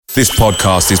This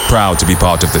podcast is proud to be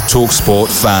part of the TalkSport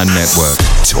Fan Network.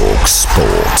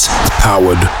 TalkSport.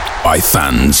 Powered by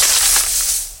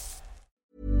fans.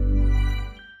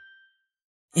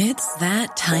 It's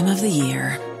that time of the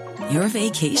year. Your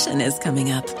vacation is coming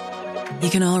up. You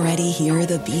can already hear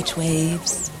the beach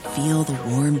waves, feel the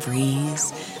warm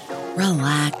breeze,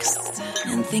 relax,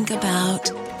 and think about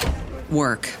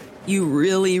work. You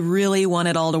really, really want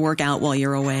it all to work out while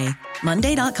you're away.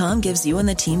 Monday.com gives you and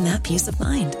the team that peace of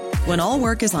mind. When all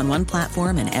work is on one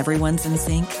platform and everyone's in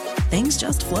sync, things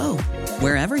just flow.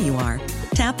 Wherever you are,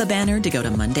 tap the banner to go to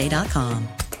Monday.com.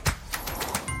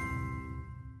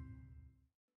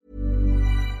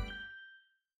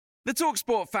 The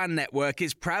TalkSport Fan Network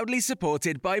is proudly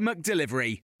supported by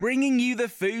McDelivery, bringing you the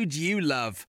food you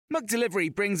love.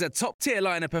 McDelivery brings a top-tier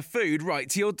lineup of food right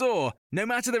to your door. No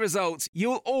matter the result,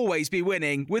 you'll always be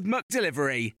winning with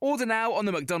McDelivery. Order now on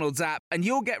the McDonald's app and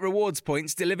you'll get rewards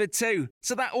points delivered too.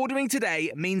 So that ordering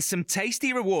today means some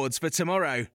tasty rewards for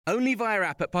tomorrow. Only via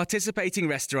app at participating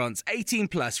restaurants. 18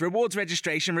 plus. Rewards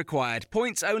registration required.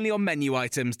 Points only on menu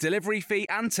items. Delivery fee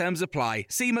and terms apply.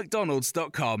 See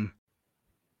mcdonalds.com.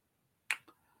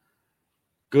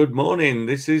 Good morning.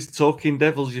 This is Talking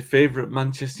Devils, your favourite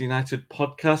Manchester United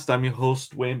podcast. I'm your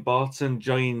host, Wayne Barton,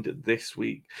 joined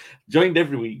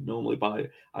every week normally by,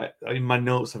 in my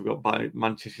notes I've got by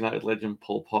Manchester United legend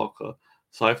Paul Parker.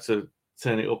 So I have to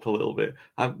turn it up a little bit.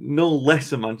 I'm no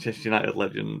less a Manchester United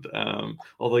legend,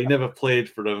 although he never played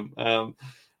for them.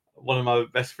 One of my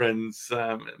best friends,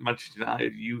 Manchester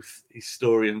United Youth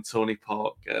historian, Tony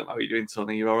Park. How are you doing,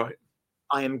 Tony? You all right?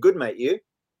 I am good, mate. You?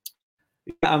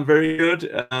 Yeah, I'm very good.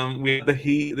 We had the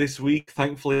heat this week.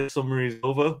 Thankfully, summer is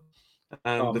over.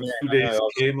 And 2 days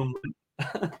came and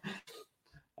went.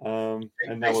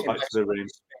 And now we're back to the rain.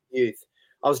 Youth.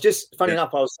 I was just, funny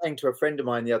enough, I was saying to a friend of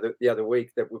mine the other week,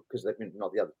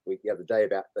 not the other week, the other day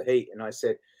about the heat. And I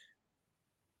said,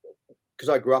 because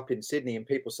I grew up in Sydney and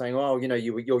people saying, oh, you know,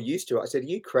 you're used to it. I said, are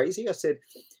you crazy? I said,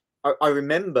 I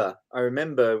remember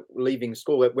leaving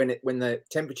school when the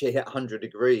temperature hit 100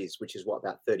 degrees, which is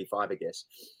about 35, I guess.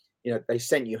 You know, they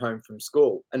sent you home from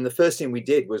school, and the first thing we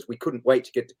did was we couldn't wait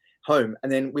to get home.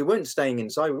 And then we weren't staying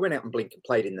inside; we went out and blinked and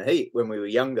played in the heat when we were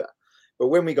younger. But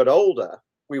when we got older,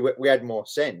 we had more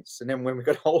sense. And then when we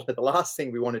got older, the last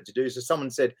thing we wanted to do is, so someone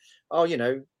said, "Oh, you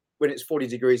know, when it's 40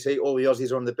 degrees heat, all the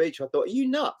Aussies are on the beach." I thought, are you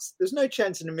nuts? There's no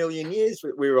chance in a million years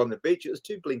we were on the beach. It was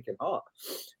too blinking hot.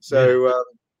 So.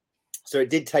 So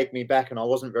it did take me back, and I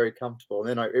wasn't very comfortable. And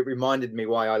then it reminded me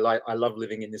why I love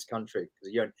living in this country,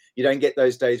 because you don't get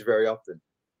those days very often.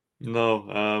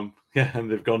 No,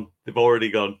 and they've gone. They've already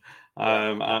gone.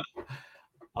 I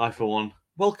for one,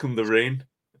 welcome the rain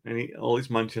and all its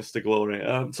Manchester glory.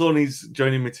 Tony's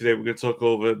joining me today. We're going to talk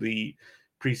over the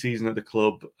pre-season at the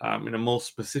club in a more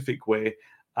specific way,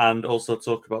 and also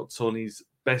talk about Tony's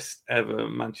best ever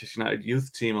Manchester United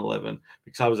youth team 11,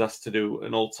 because I was asked to do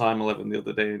an all-time 11 the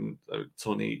other day, and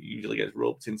Tony usually gets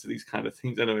roped into these kind of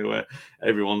things anyway, where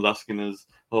everyone's asking us,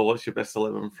 oh, what's your best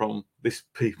 11 from this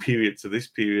period to this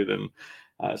period and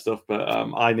stuff. But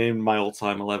I named my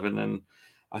all-time 11, and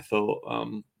I thought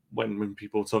when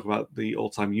people talk about the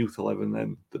all-time youth 11,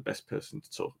 then the best person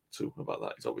to talk to about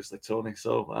that is obviously Tony.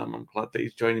 So I'm glad that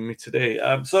he's joining me today.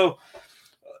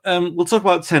 We'll talk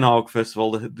about Ten Hag first of all,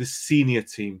 the senior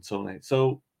team, Tony.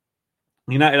 So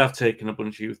United have taken a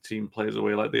bunch of youth team players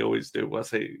away, like they always do. When I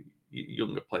say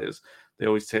younger players, they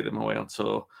always take them away. And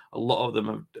so a lot of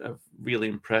them have really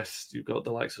impressed. You've got the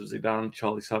likes of Zidane,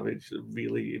 Charlie Savage,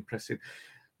 really impressive.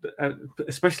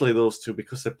 Especially those two,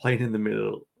 because they're playing in the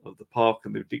middle of the park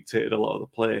and they've dictated a lot of the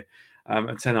play.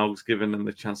 And Ten Hag's given them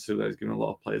the chance to. He's given a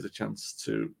lot of players a chance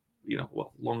to,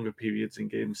 longer periods in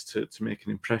games to make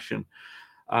an impression.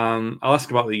 I'll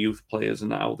ask about the youth players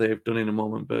and how they've done in a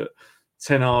moment, but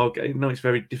Ten Hag, I know it's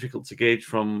very difficult to gauge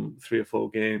from 3 or 4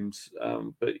 games,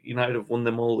 but United have won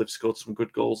them all. They've scored some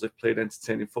good goals. They've played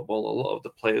entertaining football. A lot of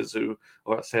the players a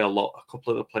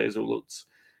couple of the players who looked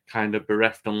kind of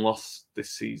bereft and lost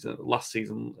last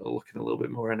season are looking a little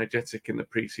bit more energetic in the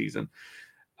pre-season.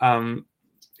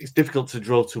 It's difficult to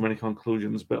draw too many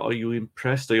conclusions, but are you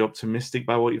impressed? Are you optimistic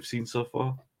by what you've seen so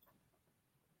far?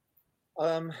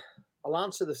 I'll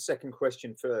answer the second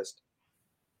question first.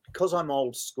 Because I'm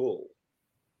old school,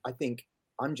 I think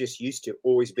I'm just used to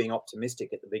always being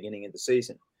optimistic at the beginning of the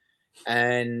season.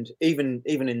 And even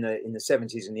in the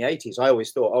 70s and the 80s, I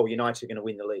always thought, oh, United are going to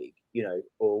win the league,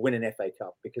 or win an FA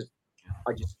Cup, because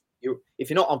if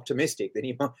you're not optimistic, then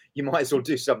you might as well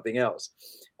do something else.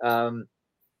 And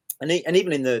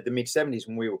even in the mid 70s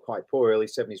when we were quite poor, early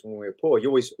 70s when we were poor, you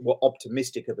always were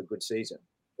optimistic of a good season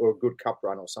or a good cup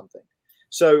run or something.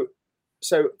 So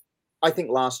I think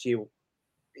last year,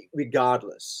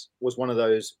 regardless, was one of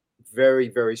those very,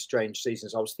 very strange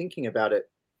seasons. I was thinking about it,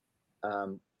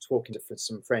 talking to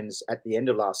some friends at the end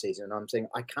of last season, and I'm saying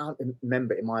I can't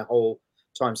remember in my whole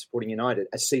time supporting United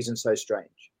a season so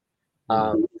strange.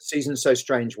 Season so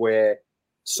strange where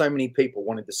so many people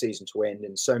wanted the season to end,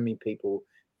 and so many people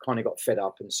kind of got fed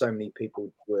up, and so many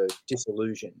people were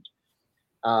disillusioned.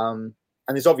 And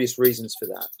there's obvious reasons for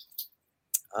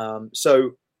that.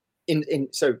 So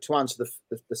to answer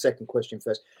the second question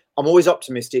first, I'm always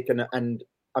optimistic, and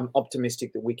I'm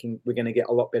optimistic that we're going to get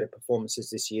a lot better performances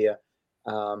this year.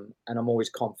 And I'm always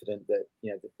confident that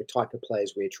the type of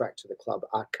players we attract to the club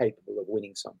are capable of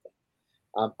winning something.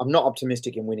 I'm not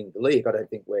optimistic in winning the league. I don't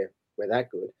think we're that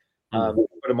good.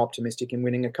 But I'm optimistic in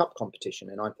winning a cup competition,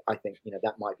 and I think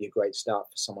that might be a great start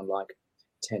for someone like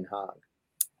Ten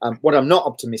Hag. What I'm not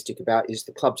optimistic about is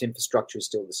the club's infrastructure is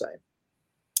still the same,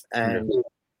 and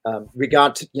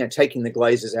regard to taking the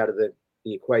Glazers out of the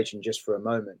equation just for a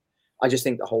moment, I just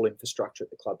think the whole infrastructure at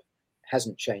the club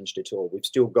hasn't changed at all. We've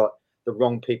still got the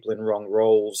wrong people in wrong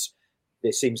roles.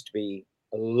 There seems to be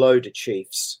a load of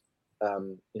chiefs,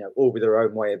 all with their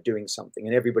own way of doing something,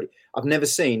 and everybody. I've never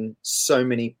seen so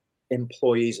many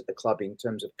employees at the club in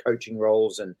terms of coaching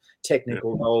roles and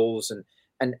technical roles, and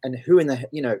who in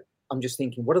the I'm just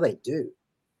thinking, what do they do?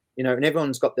 And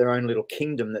everyone's got their own little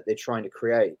kingdom that they're trying to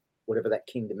create, whatever that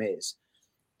kingdom is,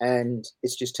 and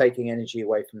it's just taking energy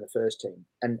away from the first team,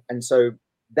 and so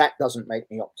that doesn't make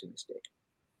me optimistic,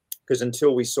 because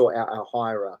until we sort out our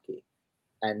hierarchy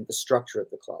and the structure of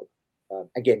the club,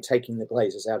 again taking the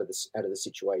Glazers out of the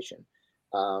situation,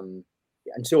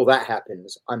 until that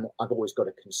happens, I've always got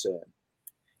a concern.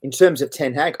 In terms of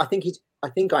Ten Hag,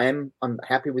 I'm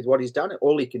happy with what he's done.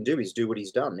 All he can do is do what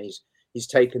he's done. He's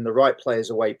taken the right players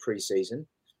away pre-season.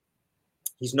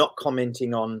 He's not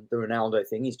commenting on the Ronaldo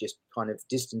thing. He's just kind of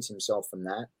distanced himself from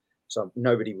that. So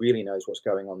nobody really knows what's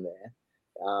going on there.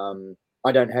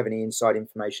 I don't have any inside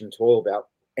information at all about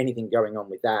anything going on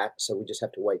with that. So we just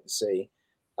have to wait and see.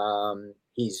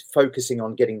 He's focusing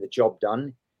on getting the job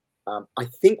done. I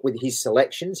think with his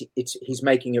selections, he's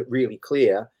making it really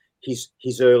clear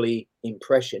his early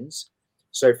impressions.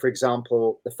 So, for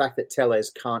example, the fact that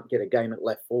Tellez can't get a game at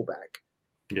left fullback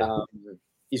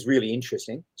is really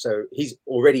interesting. So he's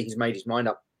made his mind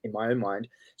up in my own mind.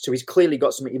 So he's clearly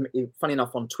got some. Funny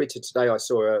enough, on Twitter today, I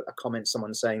saw a comment,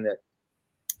 someone saying that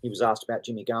he was asked about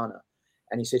Jimmy Garner,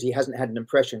 and he said he hasn't had an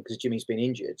impression because Jimmy's been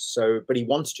injured. So, but he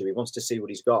wants to see what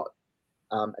he's got.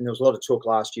 And there was a lot of talk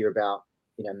last year about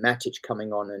Matic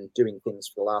coming on and doing things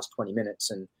for the last 20 minutes.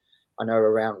 And I know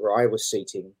around where I was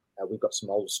seating, we've got some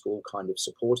old school kind of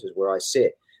supporters where I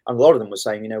sit. And a lot of them were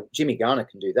saying, Jimmy Garner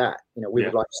can do that. We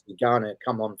would like to see Garner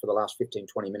come on for the last 15,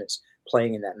 20 minutes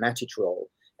playing in that Matic role.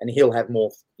 And he'll have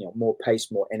more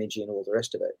pace, more energy and all the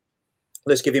rest of it.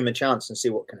 Let's give him a chance and see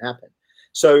what can happen.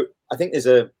 So I think there's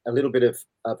a little bit of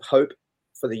hope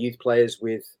for the youth players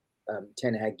with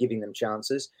Ten Hag giving them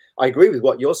chances. I agree with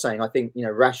what you're saying. I think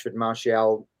Rashford,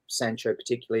 Martial, Sancho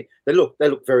particularly, they look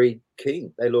very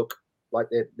keen. They look like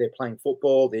they're playing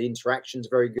football. The interaction's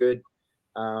very good.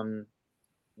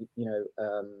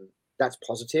 That's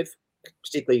positive,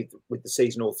 particularly with the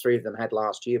season all three of them had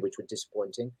last year, which were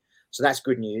disappointing. So that's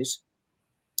good news.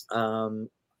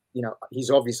 He's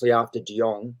obviously after De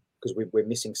Jong because we're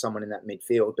missing someone in that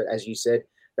midfield. But as you said,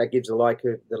 that gives the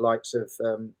likes of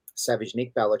Savage,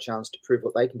 Nick Ball a chance to prove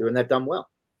what they can do, and they've done well.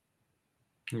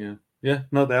 Yeah,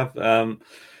 no, they have.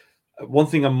 One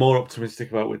thing I'm more optimistic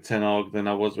about with Ten Hag than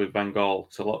I was with Van Gaal,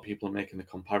 because a lot of people are making the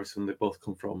comparison. They both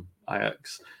come from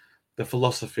Ajax. The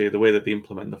philosophy, the way that they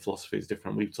implement the philosophy is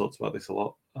different. We've talked about this a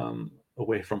lot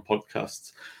away from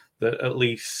podcasts, that at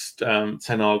least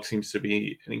Ten Hag seems to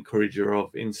be an encourager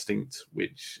of instinct,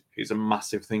 which is a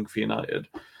massive thing for United.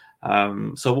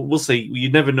 So we'll see. You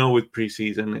never know with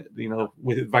pre-season.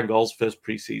 With Van Gaal's first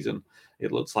pre-season,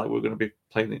 it looks like we're going to be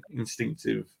playing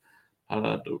instinctive. And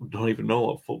I don't even know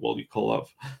what football you call that.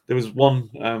 There was one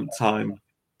time,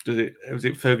 was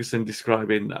it Ferguson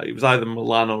describing, it was either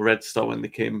Milan or Red Star when they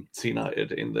came to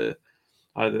United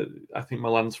I think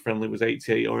Milan's friendly was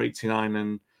 88 or 89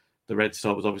 and the Red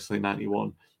Star was obviously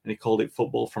 91, and he called it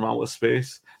football from outer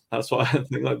space. That's what I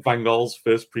think like Van Gaal's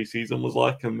first pre-season was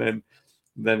like, and then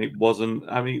it wasn't.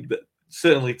 I mean,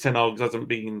 certainly Ten Hag hasn't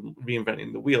been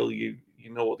reinventing the wheel. You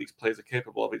know what these players are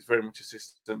capable of. It's very much a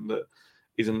system that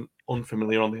isn't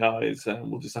unfamiliar on the eyes, and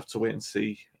we'll just have to wait and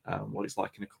see what it's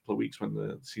like in a couple of weeks when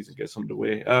the season gets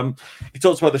underway. You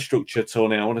talked about the structure,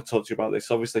 Tony. I want to talk to you about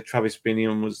this. Obviously, Travis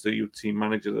Binion was the youth team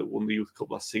manager that won the Youth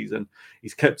Cup last season.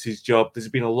 He's kept his job. There's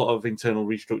been a lot of internal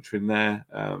restructuring there,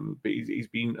 but he's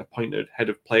been appointed head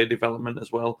of player development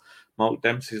as well. Mark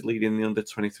Dempsey's leading the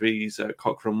under-23s.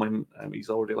 Cochrane went. He's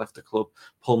already left the club.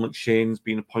 Paul McShane's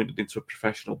been appointed into a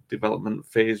professional development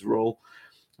phase role.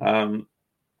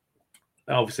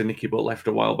 Obviously, Nicky Butt left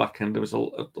a while back, and there was a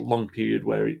long period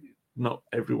where not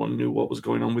everyone knew what was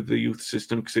going on with the youth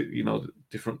system because,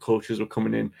 different coaches were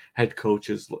coming in, head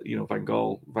coaches, Van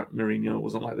Gaal, Mourinho. It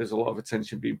wasn't like there's a lot of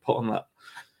attention being put on that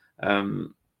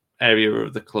area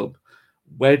of the club.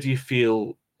 Where do you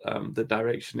feel the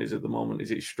direction is at the moment?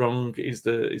 Is it strong? Is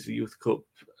the Youth Cup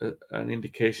an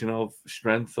indication of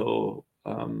strength, or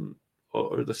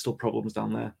are there still problems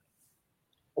down there?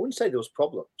 I wouldn't say there was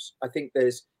problems. I think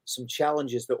there's some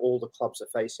challenges that all the clubs are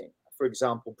facing. For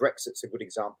example, Brexit's a good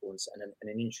example and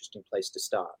an interesting place to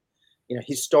start.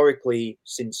 Historically,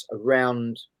 since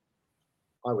around,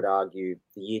 I would argue,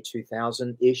 the year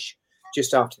 2000-ish,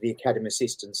 just after the academy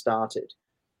system started,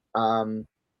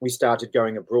 we started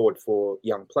going abroad for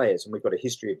young players, and we've got a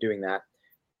history of doing that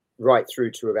right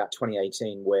through to about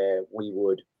 2018, where we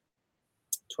would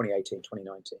 2019,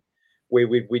 where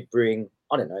we'd bring,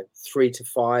 3 to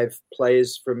 5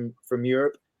 players from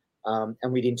Europe,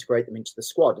 and we'd integrate them into the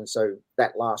squad. And so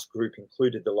that last group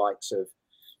included the likes of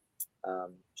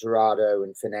Gerardo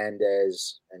and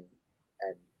Fernandez and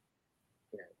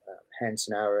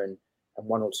Hansen Aaron and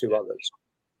one or two others,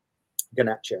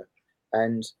 Garnacha.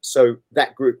 And so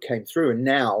that group came through, and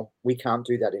now we can't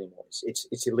do that anymore.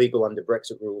 It's illegal under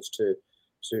Brexit rules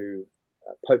to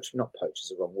poach, not poach is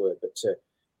the wrong word, but to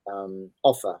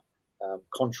offer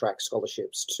contract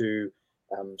scholarships to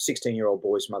 16-year-old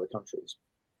boys from other countries.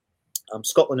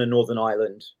 Scotland and Northern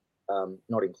Ireland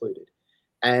not included.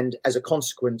 And as a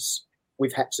consequence,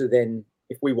 we've had to then,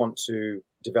 if we want to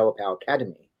develop our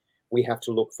academy, we have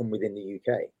to look from within the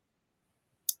UK.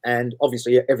 And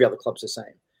obviously every other club's the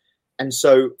same. And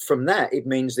so from that, it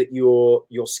means that your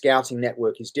scouting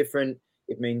network is different.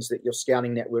 It means that your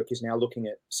scouting network is now looking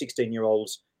at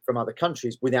 16-year-olds from other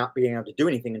countries without being able to do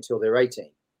anything until they're 18.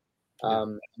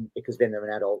 Because then they're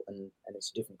an adult and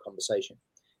it's a different conversation.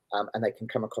 And they can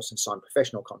come across and sign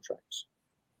professional contracts.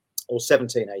 Or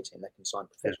 17, 18, they can sign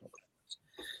professional contracts.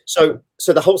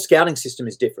 So the whole scouting system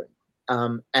is different.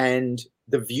 And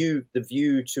the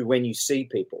view to when you see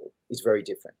people is very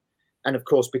different. And of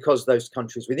course, because those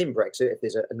countries within Brexit, if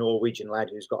there's a Norwegian lad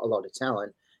who's got a lot of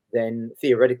talent, then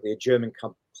theoretically a German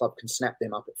club can snap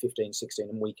them up at 15, 16,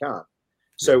 and we can't.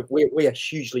 So we are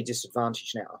hugely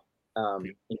disadvantaged now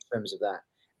in terms of that.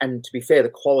 And to be fair, the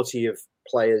quality of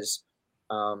players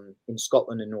in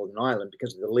Scotland and Northern Ireland,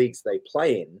 because of the leagues they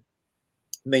play in,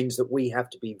 means that we have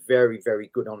to be very,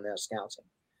 very good on our scouting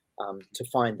to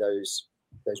find those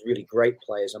really great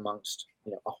players amongst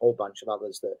a whole bunch of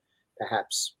others that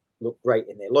perhaps look great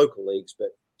in their local leagues, but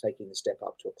taking the step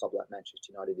up to a club like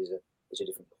Manchester United is a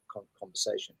different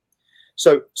conversation.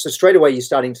 So straight away you're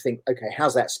starting to think, okay,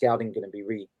 how's that scouting going to be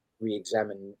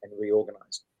re-examined and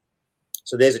reorganized?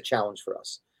 So there's a challenge for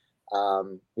us,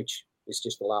 which is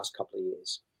just the last couple of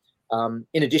years.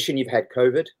 In addition, you've had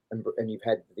COVID and you've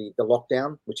had the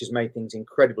lockdown, which has made things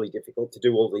incredibly difficult to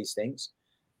do all these things.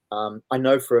 I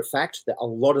know for a fact that a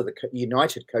lot of the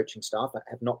United coaching staff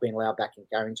have not been allowed back in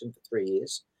Carrington for 3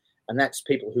 years, and that's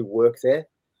people who work there.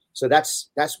 So that's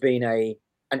been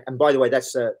and by the way,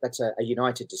 that's a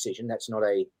United decision. That's not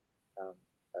a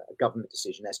government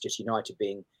decision. That's just United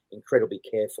being incredibly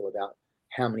careful about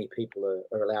how many people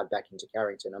are allowed back into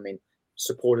Carrington. I mean,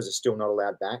 supporters are still not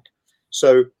allowed back.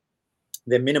 So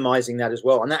they're minimizing that as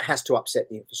well. And that has to upset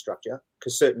the infrastructure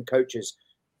because certain coaches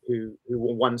who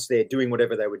were once there doing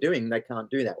whatever they were doing, they can't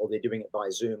do that, or they're doing it by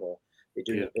Zoom, or they're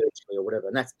doing it virtually or whatever.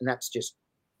 And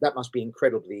that must be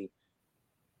incredibly,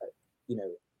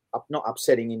 not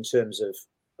upsetting in terms of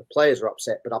the players are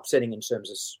upset, but upsetting in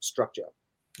terms of structure.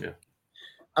 Yeah.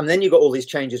 And then you've got all these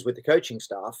changes with the coaching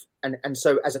staff. And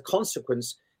so as a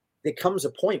consequence, there comes a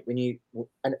point when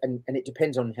and it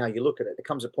depends on how you look at it. There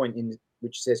comes a point in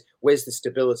which says, where's the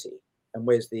stability and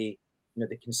where's the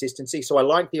consistency? So I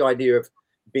like the idea of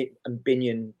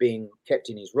Binion being kept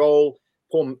in his role.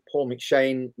 Paul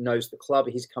McShane knows the club.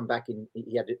 He's come back in.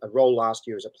 He had a role last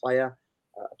year as a player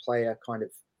kind of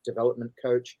development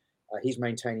coach. He's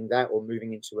maintaining that or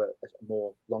moving into a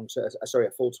more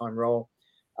a full-time role.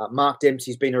 Mark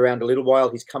Dempsey's been around a little while.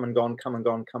 He's come and gone.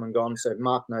 So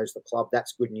Mark knows the club.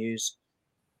 That's good news.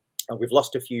 We've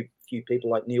lost a few people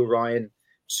like Neil Ryan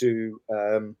to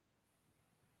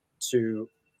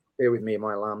bear with me.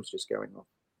 My alarm's just going off.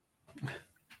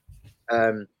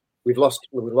 we've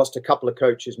lost a couple of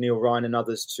coaches, Neil Ryan and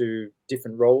others, to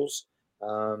different roles.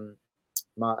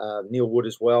 Neil Wood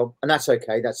as well, and that's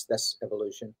okay. That's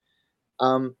evolution.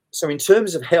 So in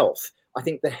terms of health, I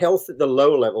think the health at the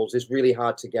lower levels is really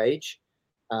hard to gauge,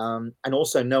 and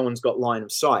also no one's got line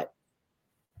of sight.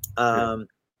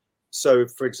 So,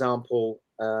 for example,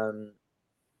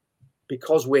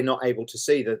 because we're not able to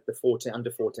see the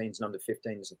under 14s and under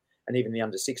 15s and even the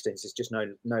under 16s, there's just no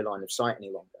line of sight any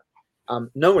longer.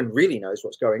 No one really knows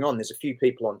what's going on. There's a few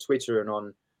people on Twitter and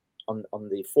on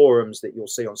the forums that you'll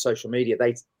see on social media.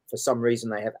 They, for some reason,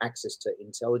 they have access to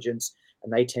intelligence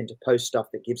and they tend to post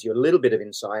stuff that gives you a little bit of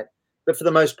insight. But for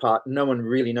the most part, no one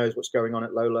really knows what's going on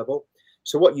at low level.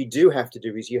 So what you do have to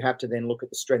do is you have to then look at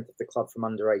the strength of the club from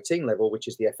under 18 level, which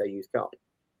is the FA Youth Cup.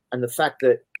 And the fact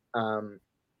that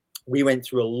we went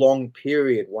through a long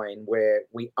period, Wayne, where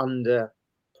we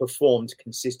underperformed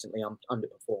consistently,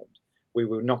 underperformed. We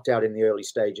were knocked out in the early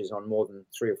stages on more than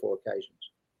 3 or 4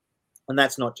 occasions. And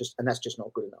that's just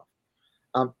not good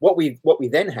enough. What we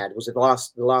then had was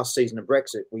the last season of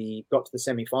Brexit. We got to the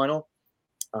semi-final.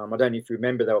 I don't know if you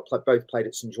remember, they were both played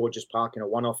at St George's Park in a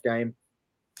one-off game.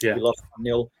 Yeah. We lost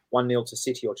 1-0 to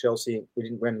City or Chelsea. We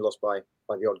didn't win, lost by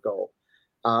the odd goal.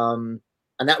 And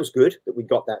that was good that we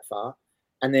got that far.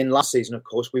 And then last season, of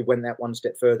course, we went that one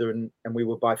step further and we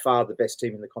were by far the best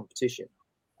team in the competition,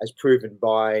 as proven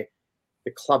by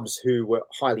the clubs who were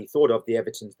highly thought of, the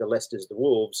Evertons, the Leicesters, the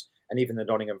Wolves, and even the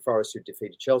Nottingham Forest, who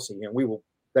defeated Chelsea.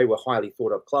 They were highly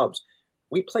thought of clubs.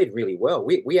 We played really well.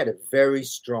 We had a very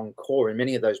strong core, and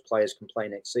many of those players can play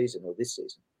next season or this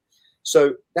season.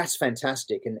 So that's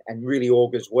fantastic and really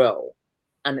augurs well.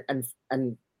 And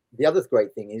the other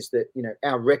great thing is that,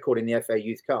 our record in the FA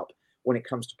Youth Cup, when it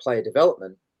comes to player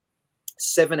development,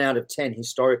 7 out of 10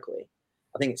 historically,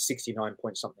 I think it's 69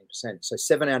 point something percent. So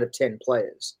 7 out of 10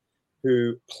 players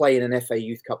who play in an FA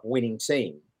Youth Cup winning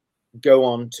team go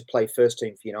on to play first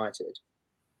team for United.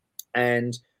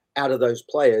 And out of those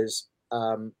players,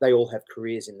 they all have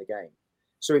careers in the game.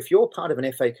 So if you're part of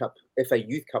an FA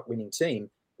Youth Cup winning team,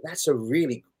 that's a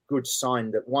really good sign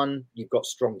that, one, you've got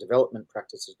strong development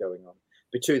practices going on,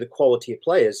 but two, the quality of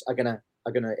players are gonna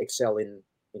excel in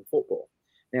football.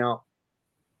 Now,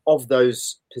 of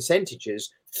those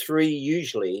percentages, 3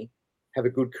 usually have a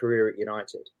good career at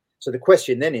United. So the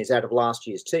question then is, out of last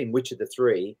year's team, which of the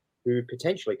 3 who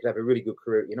potentially could have a really good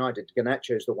career at United?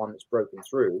 Garnacho is the one that's broken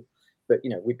through, but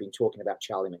we've been talking about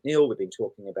Charlie McNeil, we've been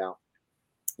talking about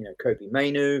Kobe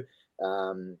Mainu,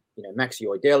 Maxi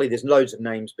Oideli. There's loads of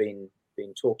names being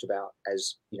talked about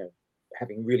as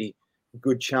having really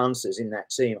good chances in that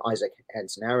team. Isaac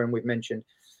Hansen-Aaron we've mentioned.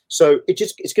 So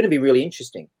it's going to be really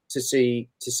interesting to see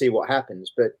what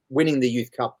happens. But winning the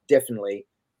Youth Cup definitely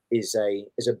is a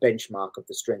benchmark of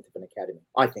the strength of an academy.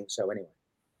 I think so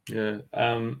anyway.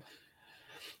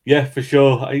 Yeah, for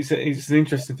sure. It's an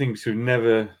interesting thing because we've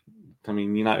never. I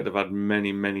mean, United have had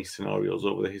many, many scenarios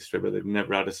over the history, but they've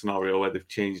never had a scenario where they've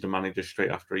changed a manager straight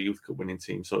after a Youth Cup winning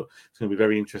team. So it's going to be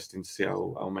very interesting to see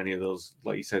how many of those,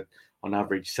 like you said, on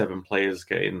average, 7 players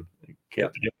get a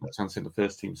chance in the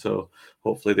first team. So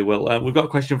hopefully they will. We've got a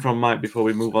question from Mike before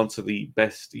we move on to the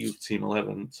best youth team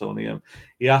 11, Tony.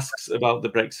 He asks about the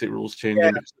Brexit rules changing.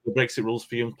 Yeah. The Brexit rules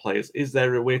for young players. Is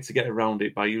there a way to get around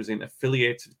it by using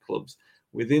affiliated clubs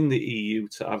within the EU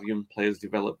to have young players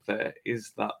develop there?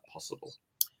 Is that possible?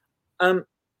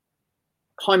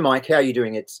 Hi, Mike. How are you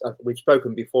doing? We've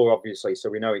spoken before, obviously, so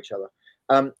we know each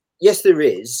other. Yes, there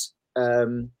is.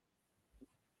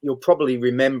 You'll probably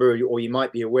remember, or you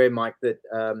might be aware, Mike,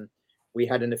 that we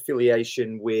had an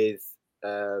affiliation with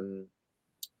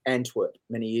Antwerp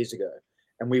many years ago,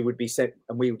 and we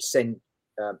would send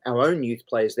our own youth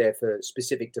players there for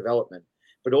specific development.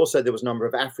 But also there was a number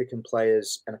of African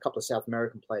players and a couple of South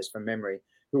American players from memory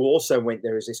who also went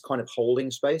there as this kind of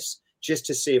holding space just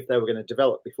to see if they were going to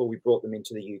develop before we brought them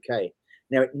into the UK.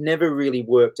 Now, it never really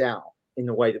worked out in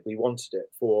the way that we wanted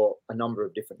it for a number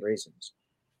of different reasons.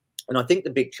 And I think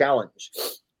the big challenge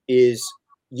is,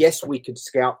 yes, we could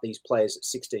scout these players at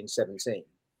 16, 17,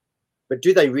 but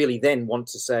do they really then want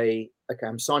to say, okay,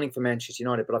 I'm signing for Manchester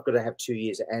United, but I've got to have 2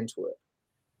 years at Antwerp?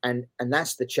 And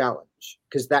that's the challenge,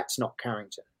 because that's not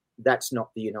Carrington. That's not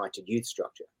the United youth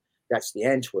structure. That's the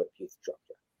Antwerp youth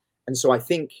structure. And so I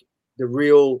think the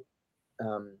real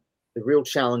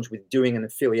challenge with doing an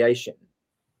affiliation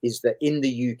is that in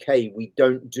the UK, we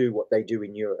don't do what they do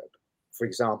in Europe. For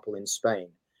example, in Spain,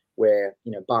 where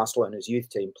Barcelona's youth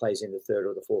team plays in the 3rd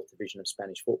or the 4th division of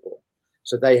Spanish football.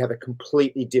 So they have a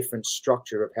completely different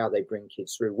structure of how they bring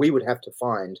kids through. We would have to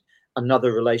find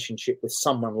another relationship with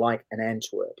someone like an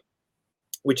Antwerp,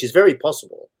 which is very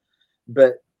possible.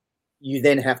 But you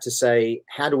then have to say,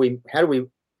 how do we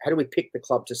pick the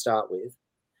club to start with?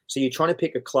 So you're trying to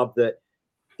pick a club that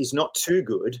is not too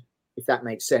good, if that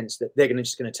makes sense, that they're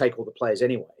just going to take all the players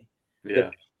anyway. Yeah.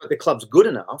 But the club's good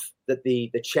enough that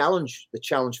the challenge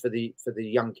for the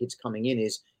young kids coming in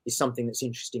is something that's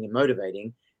interesting and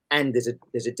motivating, and there's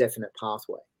a definite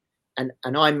pathway. And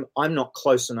I'm not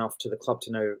close enough to the club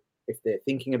to know if they're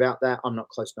thinking about that. I'm not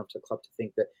close enough to the club to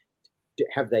think that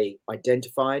have they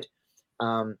identified.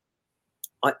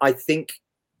 I think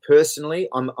personally,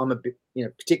 I'm a bit,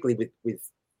 particularly with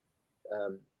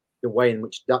the way in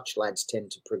which Dutch lads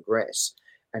tend to progress,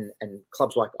 and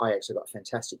clubs like Ajax have got a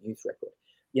fantastic youth record.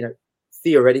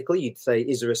 Theoretically, you'd say,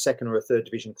 is there a second or a third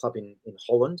division club in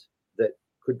Holland that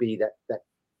could be that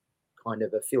kind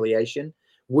of affiliation?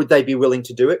 Would they be willing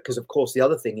to do it? Because of course, the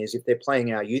other thing is, if they're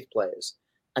playing our youth players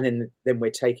and then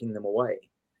we're taking them away,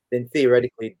 then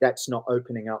theoretically that's not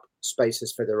opening up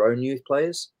spaces for their own youth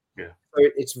players. Yeah. So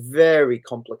it's very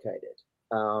complicated.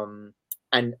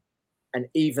 And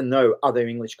even though other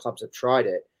English clubs have tried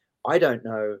it, I don't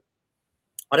know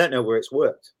where it's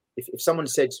worked. If someone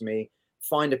said to me,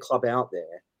 find a club out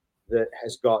there that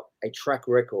has got a track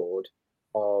record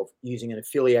of using an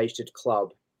affiliated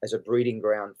club as a breeding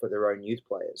ground for their own youth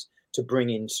players to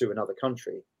bring into another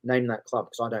country, name that club,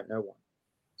 because I don't know one.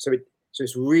 So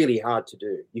it's really hard to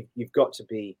do. You've got to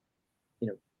be,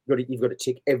 you've got to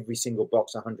tick every single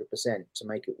box 100% to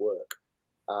make it work.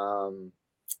 So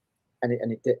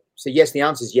yes, the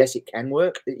answer is yes, it can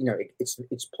work.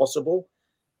 It's possible,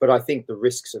 but I think the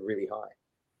risks are really high.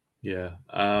 Yeah.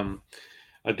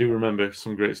 I do remember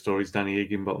some great stories. Danny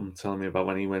Higginbottom telling me about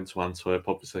when he went to Antwerp.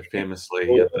 Obviously, famously,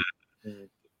 he had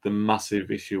the massive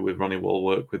issue with Ronnie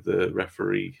Wallwork with the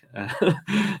referee. But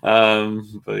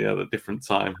yeah, a different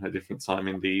time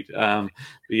indeed. But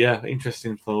yeah,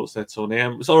 interesting thoughts there, Tony.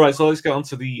 It's all right. So let's get on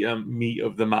to the meat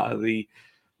of the matter. The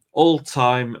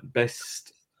all-time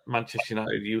best Manchester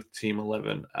United youth team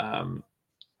 11.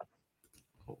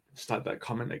 Start that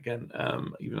comment again,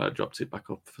 even though I dropped it back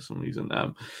up for some reason.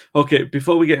 Okay,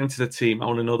 before we get into the team, I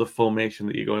want to know the formation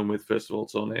that you're going with, first of all,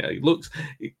 Tony.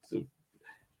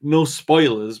 No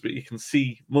spoilers, but you can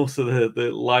see most of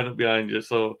the lineup behind you,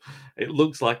 so it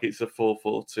looks like it's a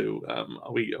 4-4-2.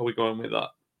 Are we going with that?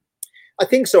 I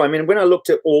think so. I mean, when I looked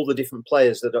at all the different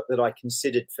players that I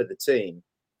considered for the team,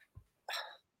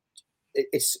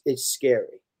 it's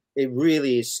scary. It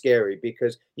really is scary,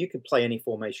 because you could play any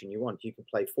formation you want. You could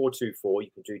play 4-2-4. You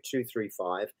could do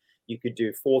 2-3-5. You could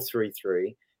do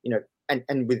 4-3-3. I'm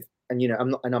going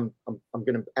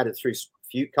to add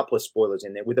a couple of spoilers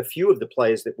in there. With a few of the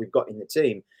players that we've got in the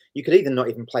team, you could even not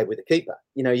even play with a keeper.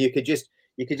 You could just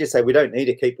say, we don't need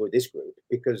a keeper with this group,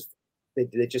 because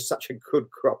they're just such a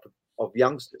good crop of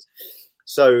youngsters.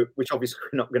 So, which obviously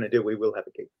we're not going to do. We will have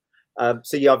a keeper.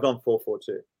 So yeah, I've gone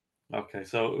 4-4-2. Okay,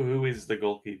 so who is the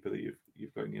goalkeeper that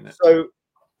you've got in your net?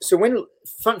 So when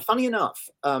funny enough,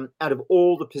 out of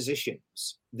all the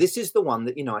positions, this is the one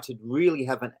that United really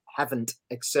haven't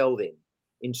excelled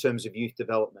in terms of youth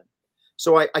development.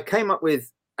 So I came up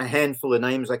with a handful of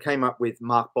names. I came up with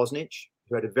Mark Bosnich,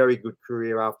 who had a very good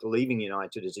career after leaving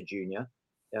United as a junior.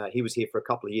 He was here for a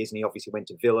couple of years, and he obviously went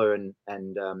to Villa and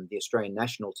the Australian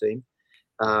national team.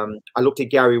 I looked at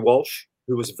Gary Walsh,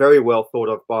 who was very well thought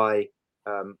of by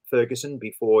Ferguson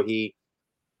before he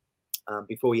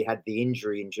had the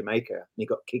injury in Jamaica, and he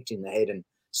got kicked in the head and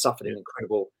suffered an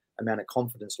incredible amount of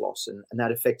confidence loss, and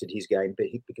that affected his game,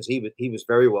 because he was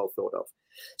very well thought of.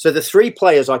 So the three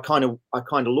players I kind of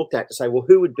looked at to say, well,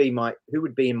 who would be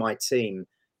in my team?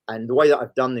 And the way that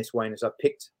I've done this, Wayne, is I've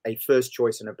picked a first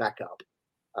choice and a backup,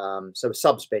 so a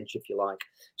subs bench, if you like.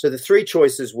 So the three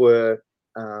choices were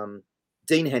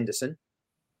Dean Henderson,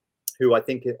 who I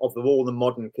think of all the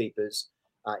modern keepers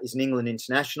is an England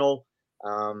international.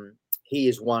 He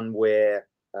is one where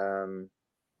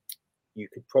you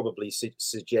could probably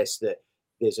suggest that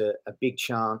there's a big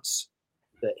chance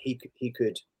that he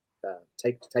could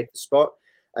take the spot.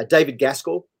 David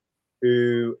Gaskell,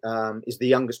 who is the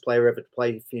youngest player ever to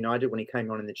play for United when he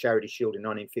came on in the Charity Shield in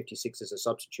 1956 as a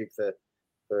substitute for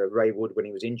Ray Wood when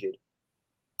he was injured.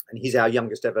 And he's our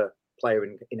youngest ever player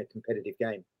in a competitive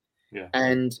game. Yeah.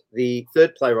 And the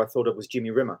third player I thought of was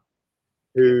Jimmy Rimmer,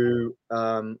 who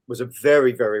was a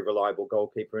very, very reliable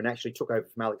goalkeeper and actually took over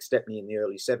from Alex Stepney in the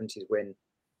early 70s when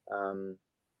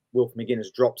Wilf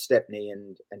McGuinness dropped Stepney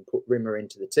and put Rimmer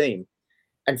into the team.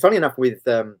 And funny enough, with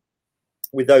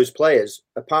those players,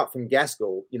 apart from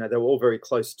Gaskell, they were all very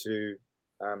close to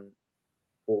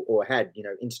or had,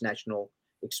 international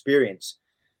experience.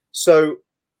 So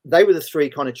they were the three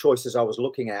kind of choices I was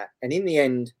looking at. And in the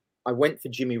end, I went for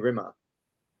Jimmy Rimmer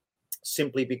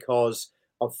simply because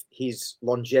of his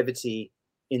longevity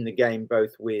in the game,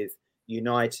 both with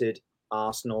United,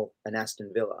 Arsenal, and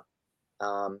Aston Villa.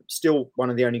 Still one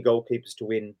of the only goalkeepers to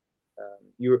win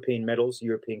European medals,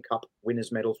 European Cup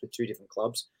winners' medals with two different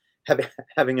clubs,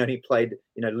 having only played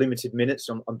limited minutes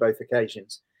on both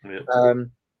occasions. Yeah.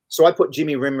 So I put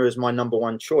Jimmy Rimmer as my number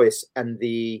one choice. And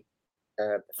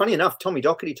funny enough, Tommy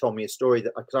Docherty told me a story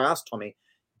because I asked Tommy,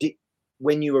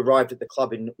 when you arrived at the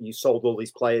club and you sold all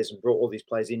these players and brought all these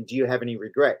players in, do you have any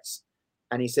regrets?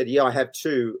 And he said, yeah, I have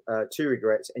two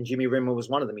regrets. And Jimmy Rimmer was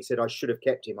one of them. He said, I should have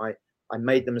kept him. I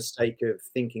made the mistake of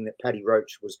thinking that Paddy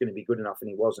Roach was going to be good enough, and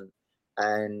he wasn't.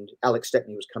 And Alex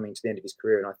Stepney was coming to the end of his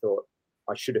career, and I thought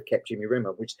I should have kept Jimmy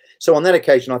Rimmer. So on that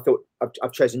occasion, I thought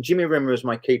I've chosen Jimmy Rimmer as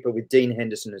my keeper with Dean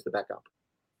Henderson as the backup.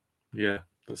 Yeah,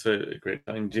 that's a great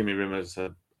thing. Jimmy Rimmer's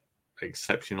an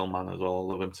exceptional man as well.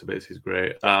 I love him to bits. He's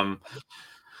great.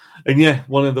 And yeah,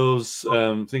 one of those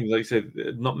things, like you said,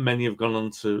 not many have gone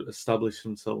on to establish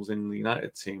themselves in the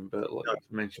United team, but like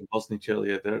you mentioned Bosnich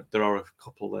earlier, there are a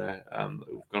couple there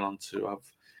who've gone on to have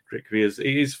great careers.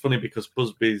 It is funny because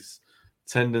Busby's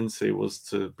tendency was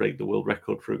to break the world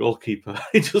record for a goalkeeper.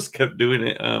 He just kept doing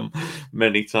it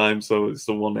many times, so it's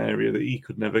the one area that he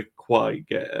could never quite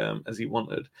get as he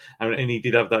wanted. And he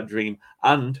did have that dream,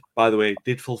 and by the way,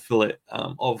 did fulfill it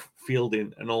of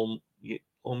fielding an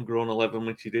homegrown 11,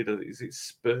 which he did. Is it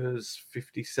Spurs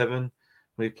 57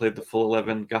 when he played the full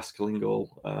 11 Gaskelin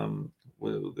goal?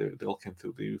 They all came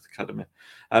through the youth academy.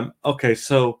 Okay,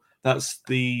 so that's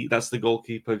the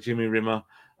goalkeeper, Jimmy Rimmer.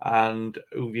 And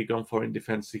who have you gone for in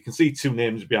defence? You can see two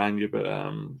names behind you, but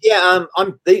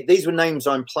these were names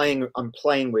I'm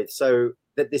playing with. So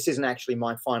that this isn't actually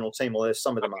my final team, although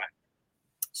some of them are.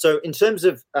 So in terms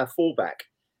of fullback,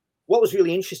 what was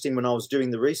really interesting when I was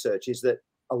doing the research is that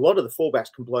a lot of the fullbacks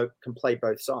can play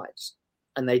both sides,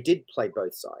 and they did play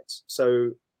both sides.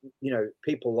 So,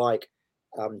 people like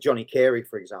Johnny Carey,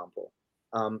 for example,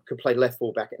 could play left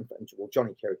fullback, and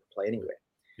Johnny Carey could play anywhere.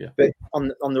 Yeah. But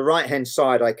on the right-hand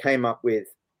side, I came up with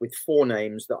four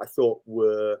names that I thought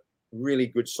were really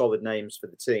good, solid names for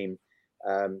the team.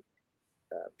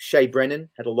 Shea Brennan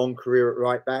had a long career at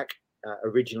right back,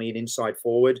 originally an inside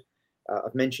forward.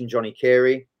 I've mentioned Johnny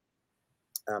Carey.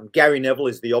 Gary Neville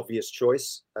is the obvious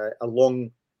choice. A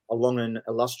long and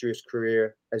illustrious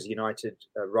career as United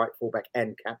right fullback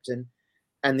and captain.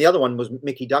 And the other one was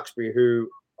Mickey Duxbury, who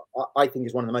I think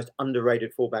is one of the most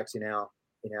underrated fullbacks in our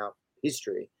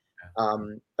history.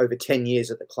 Over 10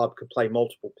 years at the club, could play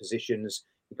multiple positions.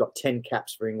 He got 10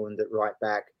 caps for England at right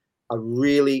back. A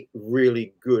really,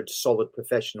 really good, solid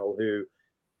professional who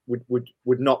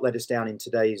would not let us down in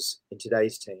today's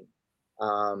team.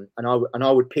 And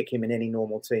I would pick him in any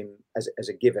normal team as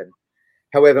a given.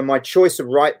 However, my choice of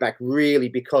right back, really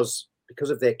because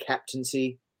of their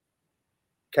captaincy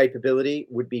capability,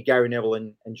 would be Gary Neville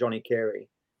and Johnny Carey.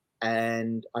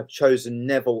 And I've chosen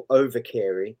Neville over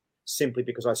Carey simply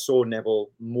because I saw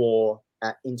Neville more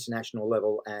at international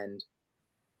level and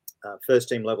first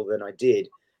team level than I did.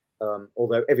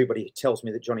 Although everybody tells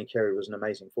me that Johnny Carey was an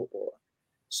amazing footballer.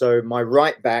 So my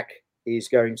right back is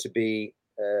going to be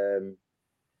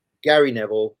Gary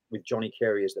Neville with Johnny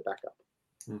Carey as the backup.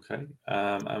 Okay.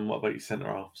 And what about your centre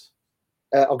halves?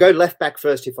 I'll go left back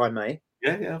first, if I may.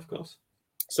 Yeah, of course.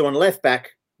 So on left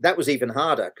back, that was even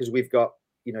harder because we've got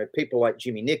people like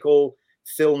Jimmy Nicholl,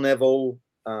 Phil Neville,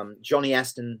 Johnny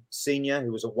Aston Sr.,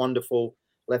 who was a wonderful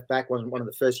left back, one of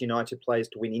the first United players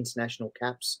to win international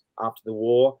caps after the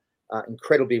war.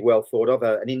 Incredibly well thought of.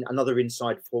 Another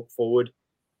inside forward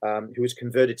who was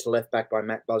converted to left back by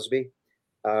Matt Busby.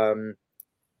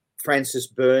 Francis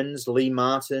Burns, Lee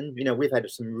Martin. We've had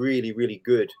some really, really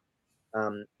good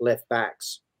left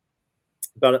backs.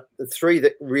 But the three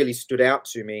that really stood out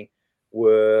to me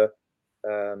were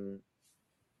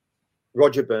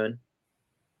Roger Byrne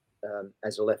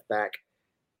as a left back,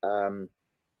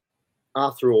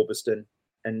 Arthur Orbiston,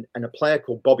 and a player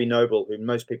called Bobby Noble, who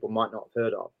most people might not have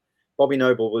heard of. Bobby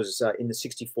Noble was in the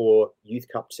 64 Youth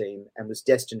Cup team and was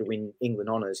destined to win England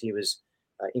honours. He was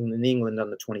in the England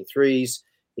under 23s.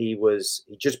 He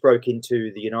just broke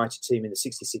into the United team in the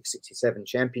 66-67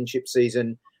 championship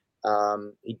season.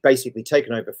 He'd basically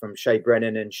taken over from Shea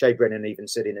Brennan, and Shea Brennan even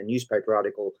said in a newspaper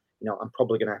article, I'm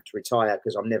probably going to have to retire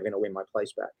because I'm never going to win my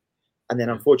place back. And then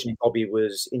unfortunately, Bobby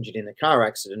was injured in a car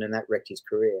accident, and that wrecked his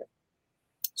career.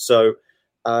 So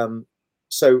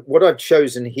what I've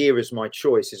chosen here as my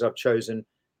choice is I've chosen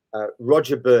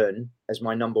Roger Byrne as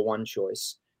my number one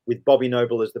choice, with Bobby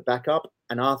Noble as the backup.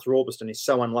 And Arthur Orbiston is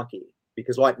so unlucky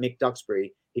because, like Mick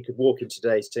Duxbury, he could walk into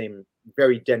today's team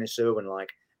very Dennis Irwin-like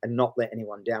and not let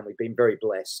anyone down. We've been very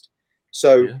blessed.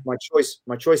 So my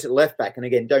choice at left back, and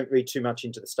again, don't read too much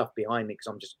into the stuff behind me because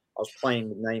I was playing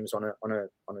with names on a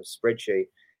spreadsheet.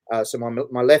 So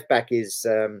my left back is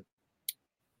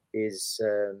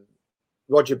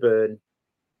Roger Byrne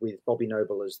with Bobby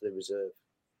Noble as the reserve.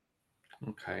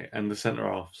 Okay, and the centre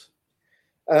halves.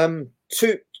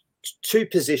 Two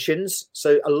positions.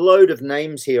 So a load of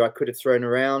names here I could have thrown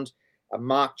around.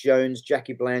 Mark Jones,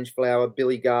 Jackie Blanchflower,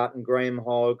 Billy Garton, Graham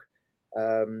Hogg,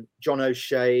 John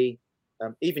O'Shea,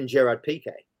 even Gerard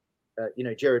Piqué.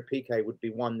 Gerard Piqué would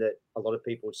be one that a lot of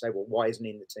people would say, well, why isn't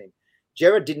he in the team?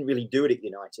 Gerard didn't really do it at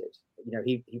United.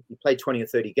 He played 20 or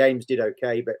 30 games, did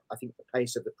okay, but I think the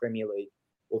pace of the Premier League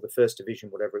or the First Division,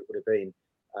 whatever it would have been,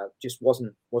 just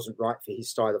wasn't right for his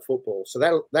style of football. So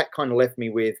that kind of left me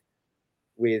with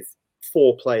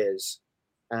four players,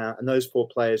 and those four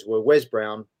players were Wes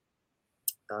Brown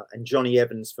and Johnny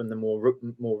Evans from the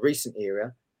more recent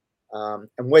era. And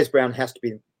Wes Brown has to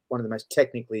be one of the most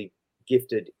technically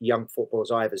gifted young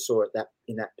footballers I ever saw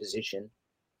in that position.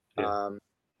 Yeah.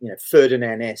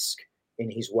 Ferdinand-esque in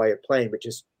his way of playing, but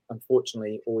just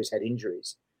unfortunately always had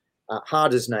injuries.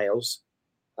 Hard as nails.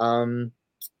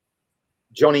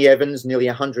 Johnny Evans, nearly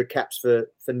 100 caps for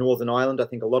Northern Ireland. I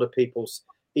think a lot of people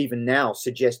even now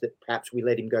suggest that perhaps we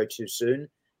let him go too soon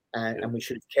and we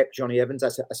should have kept Johnny Evans.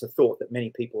 That's a thought that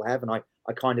many people have, and I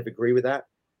kind of agree with that.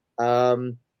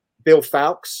 Bill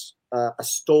Fowkes, a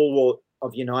stalwart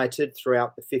of United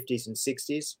throughout the 50s and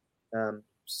 60s,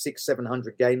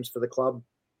 600-700 games for the club.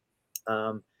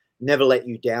 Never let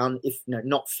you down,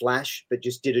 not flash, but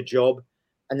just did a job.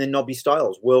 And then Nobby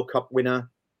Stiles, World Cup winner,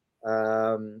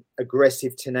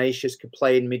 aggressive, tenacious, could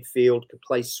play in midfield, could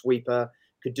play sweeper,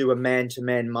 could do a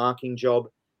man-to-man marking job.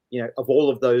 Of all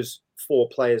of those four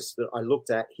players that I looked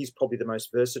at, he's probably the most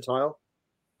versatile.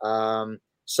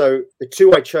 So the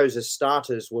two I chose as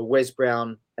starters were Wes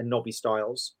Brown and Nobby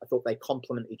Stiles. I thought they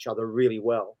complement each other really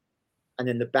well. And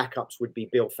then the backups would be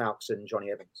Bill Fowkes and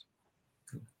Johnny Evans.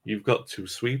 You've got two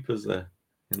sweepers there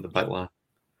in the back line.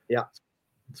 Yeah.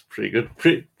 It's pretty good.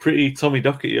 Pretty Tommy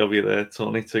Docherty of you there,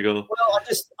 Tony, to go. Well,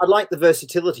 I like the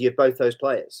versatility of both those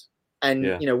players. And,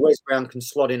 Wes Brown can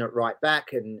slot in at right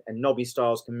back and Nobby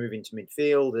Stiles can move into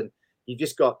midfield. And you've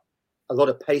just got a lot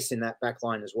of pace in that back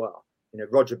line as well.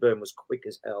 Roger Byrne was quick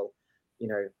as hell.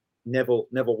 Neville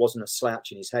wasn't a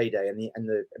slouch in his heyday.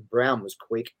 And Brown was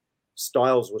quick.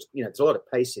 Stiles was, there's a lot of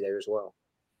pace there as well.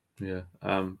 Yeah.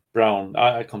 Brown,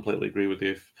 I completely agree with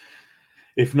you.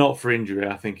 If not for injury,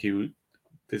 I think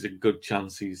there's a good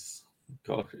chance he's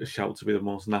got a shout to be the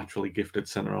most naturally gifted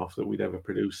centre-half that we'd ever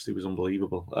produced. He was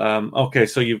unbelievable. Okay,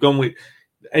 so you've gone with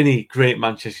any great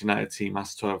Manchester United team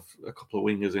has to have a couple of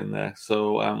wingers in there.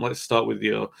 So let's start with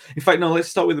let's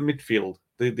start with the midfield,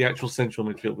 the actual central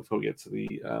midfield before we get to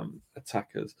the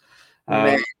attackers.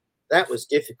 Man, that was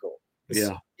difficult.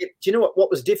 Yeah. Do you know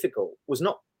what was difficult? Was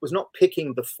not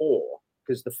picking the four,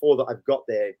 because the four that I've got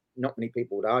there, not many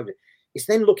people would argue. It's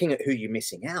then looking at who you're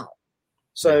missing out.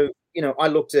 So, I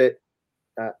looked at,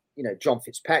 John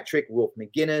Fitzpatrick, Wolf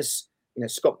McGuinness,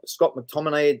 Scott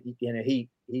McTominay.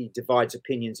 He divides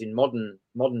opinions in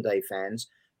modern day fans,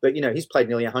 but he's played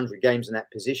nearly 100 games in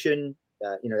that position.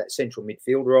 That central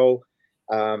midfield role.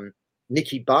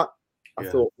 Nicky Butt. I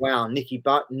thought, wow, Nicky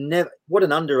Butt, what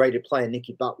an underrated player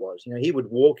Nicky Butt was. He would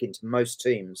walk into most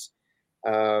teams.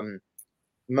 Tom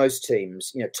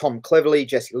Cleverley,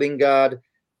 Jesse Lingard.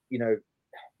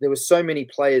 There were so many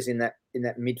players in that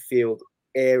midfield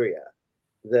area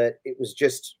that it was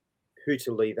just who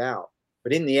to leave out.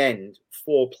 But in the end,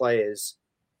 four players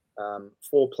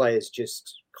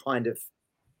just kind of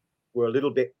were a little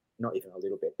bit, not even a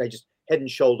little bit, they just head and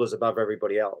shoulders above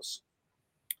everybody else.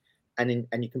 And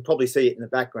you can probably see it in the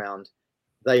background.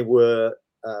 They were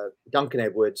Duncan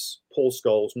Edwards, Paul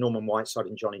Scholes, Norman Whiteside,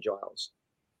 and Johnny Giles.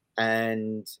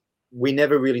 And we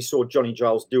never really saw Johnny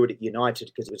Giles do it at United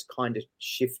because it was kind of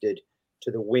shifted to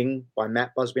the wing by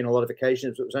Matt Busby on a lot of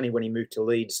occasions. It was only when he moved to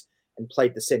Leeds and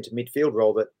played the centre midfield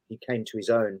role that he came to his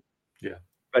own. Yeah.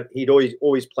 But he'd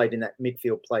always played in that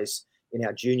midfield place in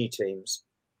our junior teams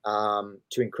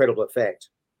to incredible effect.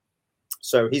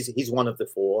 So he's one of the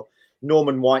four.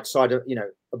 Norman Whiteside,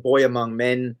 a boy among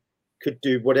men, could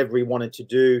do whatever he wanted to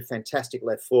do. Fantastic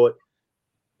left foot.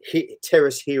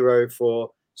 Terrace hero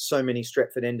for so many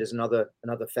Stretford Enders and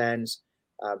other fans.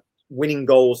 Winning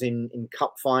goals in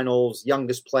cup finals.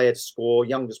 Youngest player to score.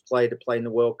 Youngest player to play in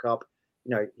the World Cup.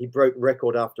 He broke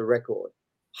record after record.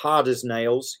 Hard as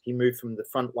nails. He moved from the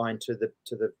front line to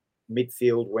the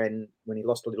midfield when he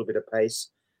lost a little bit of pace.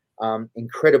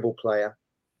 Incredible player.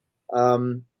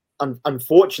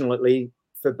 Unfortunately,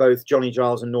 for both Johnny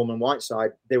Giles and Norman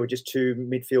Whiteside, there were just two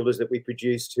midfielders that we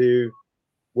produced who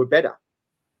were better.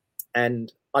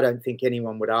 And I don't think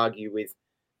anyone would argue with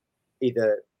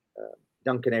either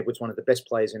Duncan Edwards, one of the best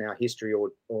players in our history, or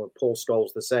Paul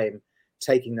Scholes the same,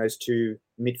 taking those two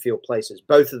midfield places.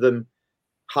 Both of them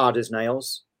hard as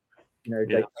nails.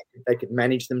 They could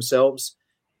manage themselves.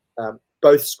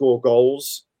 Both score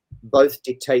goals. Both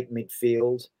dictate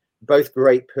midfield. Both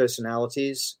great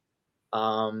personalities.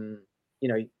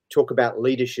 Talk about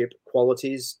leadership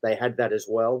qualities. They had that as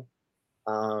well.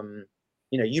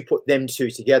 You put them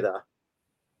two together.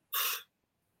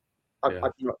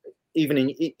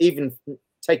 Even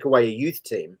take away a youth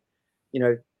team.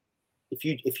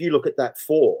 If you look at that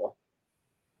four,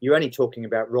 you're only talking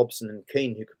about Robson and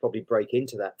Keane, who could probably break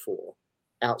into that four.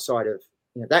 Outside of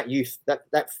that youth,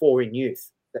 that four in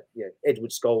youth,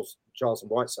 Edwards, Scholes, Giles, and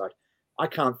Whiteside. I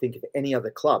can't think of any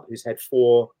other club who's had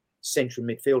four central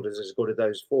midfielders as good as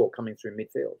those four coming through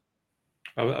midfield.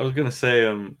 I was going to say,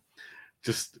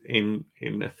 just in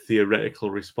a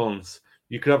theoretical response,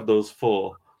 you could have those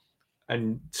four,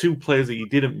 and two players that you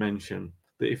didn't mention,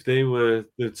 that if they were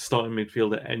the starting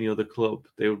midfield at any other club,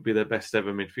 they would be their best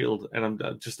ever midfield. And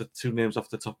I'm just the two names off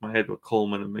the top of my head were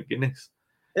Coleman and McGuinness.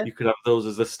 Yeah. You could have those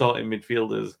as the starting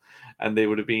midfielders, and they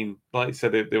would have been, like you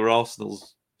said, they were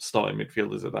Arsenal's starting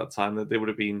midfielders at that time, that they would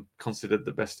have been considered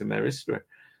the best in their history.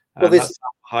 And that's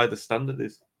how high the standard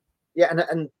is. Yeah,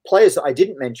 and players that I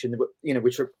didn't mention,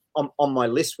 which are on my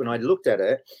list when I looked at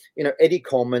it, Eddie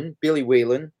Coleman, Billy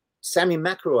Whelan, Sammy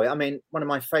McElroy. I mean, one of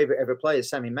my favourite ever players,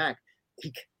 Sammy Mack.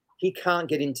 He can't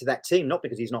get into that team, not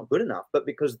because he's not good enough, but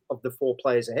because of the four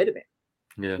players ahead of him.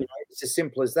 Yeah, it's as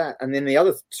simple as that. And then the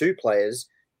other two players,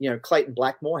 Clayton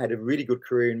Blackmore had a really good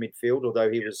career in midfield,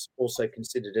 although he was also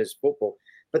considered as football.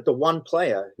 But the one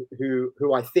player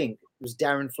who I think was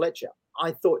Darren Fletcher.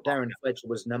 I thought Darren Fletcher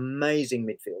was an amazing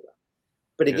midfielder.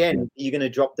 But again, you're going to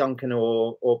drop Duncan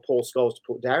or Paul Scholes to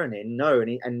put Darren in? No,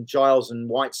 and Giles and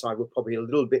Whiteside were probably a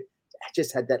little bit,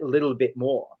 just had that little bit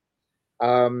more.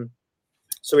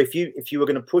 So if you were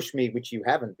going to push me, which you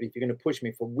haven't, but if you're going to push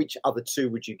me for which other two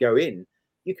would you go in,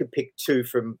 you could pick two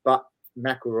from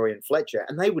McElroy and Fletcher,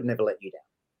 and they would never let you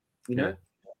down.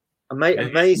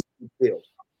 Amazing midfield.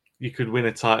 You could win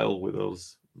a title with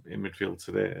those in midfield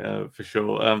today, for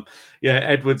sure.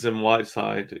 Edwards and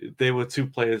Whiteside, they were two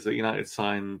players that United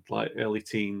signed like early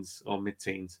teens or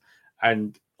mid-teens,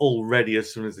 and already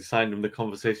as soon as they signed them, the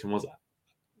conversation was,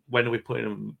 when are we putting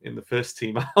them in the first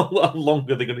team? How long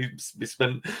are they going to be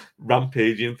spent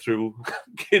rampaging through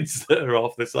kids that are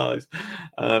half their size?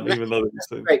 Even though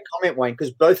that's a great comment, Wayne,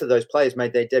 because both of those players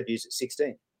made their debuts at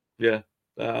 16. Yeah.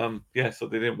 So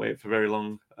they didn't wait for very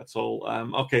long at all.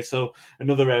 Okay, so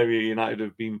another area United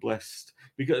have been blessed,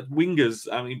 because wingers,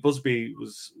 I mean, Busby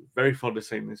was very fond of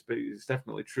saying this, but it's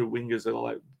definitely true. Wingers are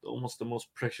like almost the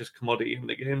most precious commodity in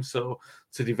the game. So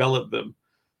to develop them,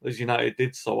 as United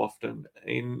did so often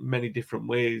in many different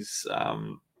ways,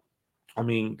 I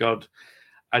mean, God,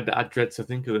 I dread to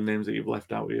think of the names that you've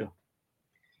left out here.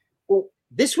 Well,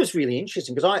 this was really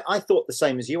interesting because I thought the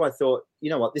same as you. I thought,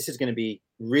 this is going to be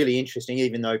really interesting,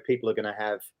 even though people are going to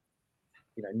have,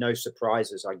 no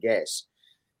surprises, I guess.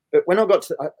 But when I got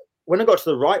to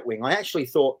the right wing, I actually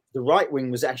thought the right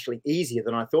wing was actually easier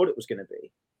than I thought it was going to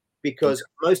be, because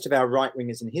most of our right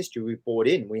wingers in history we've brought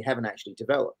in, we haven't actually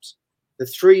developed. The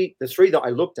three that I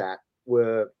looked at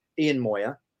were Ian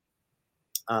Moyer,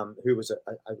 who was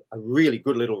a really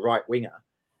good little right winger,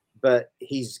 but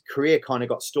his career kind of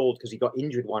got stalled because he got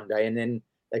injured one day, and then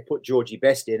they put Georgie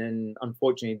Best in, and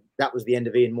unfortunately that was the end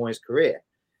of Ian Moyer's career.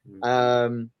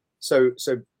 Mm-hmm. So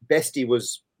Bestie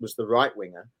was the right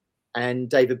winger, and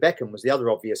David Beckham was the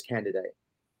other obvious candidate.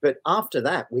 But after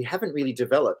that, we haven't really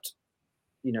developed,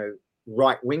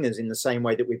 right wingers in the same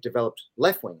way that we've developed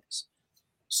left wingers.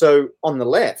 So on the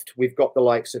left, we've got the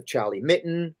likes of Charlie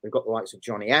Mitten, we've got the likes of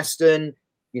Johnny Aston,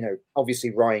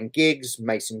 obviously Ryan Giggs,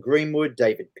 Mason Greenwood,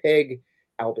 David Pegg,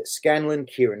 Albert Scanlon,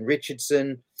 Kieran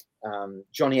Richardson,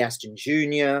 Johnny Aston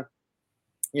Jr.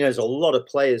 There's a lot of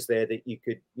players there that you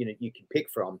could pick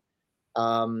from.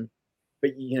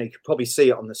 But you could probably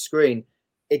see it on the screen.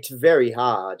 It's very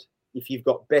hard if you've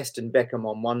got Best and Beckham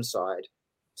on one side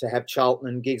to have Charlton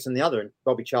and Giggs on the other. And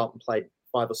Bobby Charlton played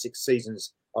 5 or 6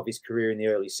 seasons of his career in the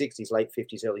early 60s, late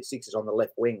 50s, early 60s on the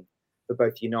left wing for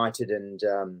both United and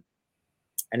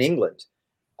England.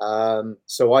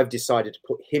 So I've decided to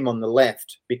put him on the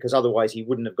left because otherwise he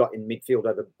wouldn't have got in midfield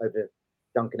over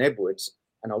Duncan Edwards,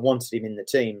 and I wanted him in the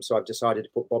team. So I've decided to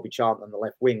put Bobby Charlton on the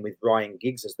left wing with Ryan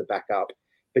Giggs as the backup.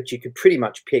 But you could pretty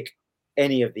much pick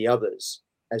any of the others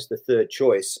as the third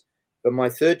choice. But my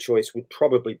third choice would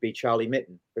probably be Charlie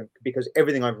Mitten, because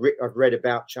everything I've read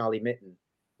about Charlie Mitten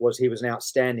was he was an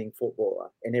outstanding footballer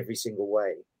in every single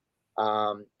way.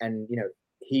 And,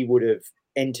 he would have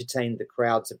entertained the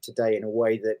crowds of today in a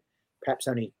way that perhaps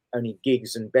only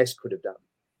Giggs and Best could have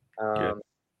done.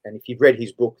 And if you've read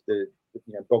his book, the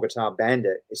Bogota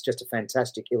Bandit, it's just a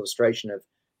fantastic illustration of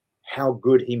how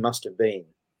good he must have been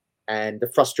and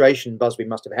the frustration Busby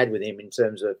must have had with him in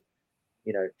terms of,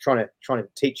 trying to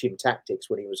teach him tactics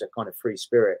when he was a kind of free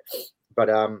spirit. But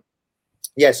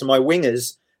so my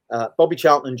wingers, Bobby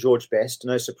Charlton and George Best,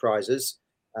 no surprises.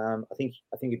 I think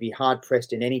it'd be hard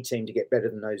pressed in any team to get better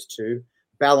than those two.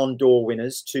 Ballon d'Or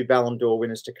winners, two Ballon d'Or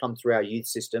winners to come through our youth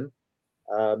system.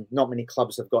 Not many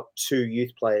clubs have got two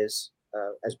youth players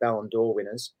as Ballon d'Or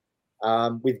winners,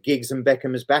 with Giggs and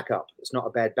Beckham as backup. It's not a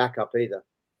bad backup either.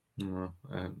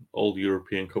 All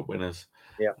European Cup winners.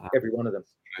 Yeah, every one of them.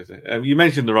 You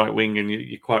mentioned the right wing, and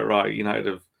you're quite right. United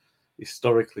have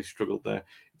historically struggled there.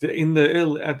 In the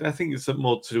early, I think it's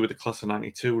more to do with the class of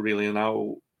 '92, really, and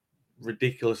how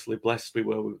ridiculously blessed we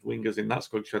were with wingers in that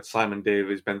squad. You had Simon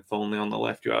Davies, Ben Thornley on the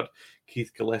left. You had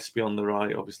Keith Gillespie on the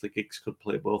right. Obviously, Giggs could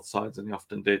play both sides, and he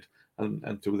often did,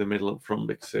 and through the middle up front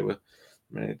because they were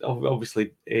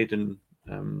obviously Aidan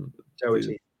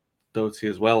Doherty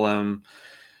as well.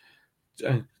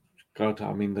 God,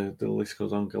 I mean, the list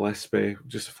goes on. Gillespie,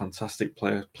 just a fantastic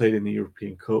player, played in the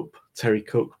European Cup. Terry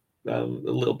Cook, a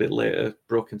little bit later,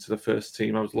 broke into the first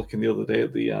team. I was looking the other day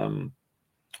at the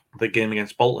game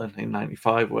against Bolton in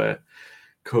 '95, where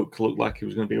Cook looked like he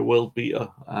was going to be a world beater.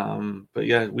 But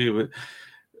yeah,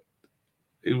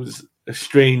 it was a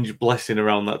strange blessing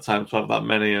around that time to have that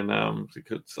many, and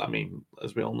because, I mean,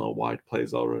 as we all know, wide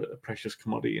players are a precious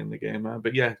commodity in the game.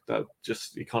 But yeah, that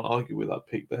just, you can't argue with that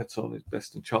pick there, Tony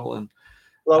Best and Charlton.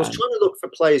 Well, I was trying to look for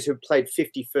players who played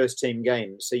 50 first-team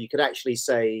games, so you could actually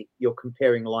say you're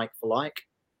comparing like for like.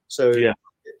 So,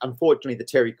 unfortunately, the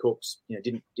Terry Cooks,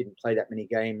 didn't play that many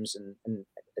games, and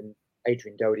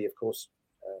Adrian Doherty, of course,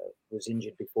 was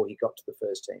injured before he got to the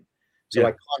first team. So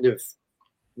I kind of,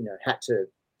 had to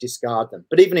discard them.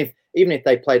 But even if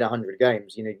they played 100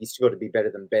 games, you still got to be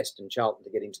better than Best and Charlton to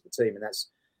get into the team,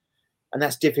 and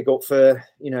that's difficult for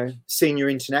senior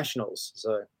internationals.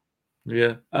 So.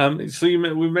 Yeah. So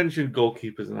we mentioned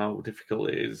goalkeepers and how difficult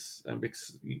it is, and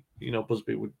because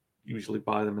Busby would usually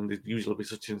buy them, and they'd usually be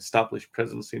such an established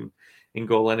presence in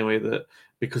goal anyway that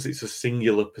because it's a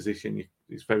singular position,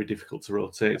 it's very difficult to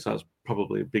rotate. So that's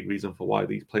probably a big reason for why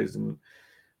these players didn't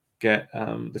get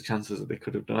the chances that they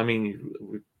could have done. I mean,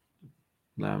 we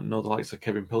know the likes of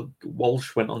Kevin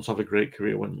Walsh went on to have a great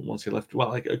career once he left. Well,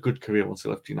 like a good career once he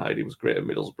left United. He was great at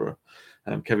Middlesbrough.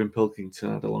 Kevin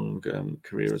Pilkington had a long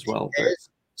career as well.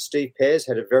 Steve Pears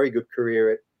had a very good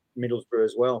career at Middlesbrough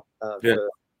as well. For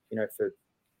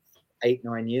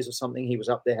 8-9 years or something, he was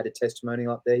up there, had a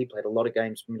testimonial up there. He played a lot of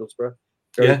games for Middlesbrough.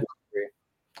 Very good career.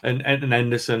 And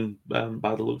Henderson,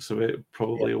 by the looks of it,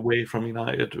 probably away from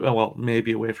United. Well,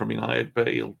 maybe away from United, but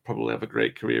he'll probably have a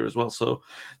great career as well. So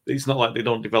it's not like they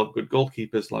don't develop good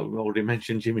goalkeepers. Like we already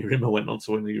mentioned, Jimmy Rimmer went on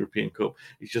to win the European Cup.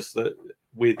 It's just that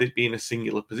with it being a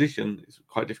singular position, it's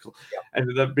quite difficult. Yeah.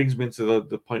 And that brings me to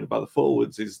the point about the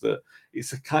forwards, is that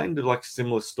it's a kind of like a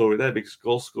similar story there, because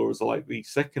goal scorers are like the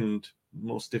second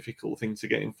most difficult thing to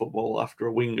get in football after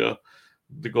a winger.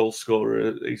 The goal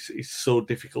scorer is so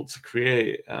difficult to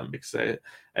create because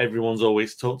everyone's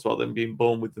always talked about them being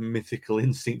born with the mythical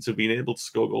instinct of being able to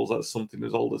score goals. That's something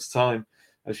as old as time,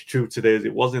 as true today as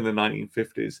it was in the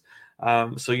 1950s.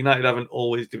 So United haven't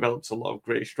always developed a lot of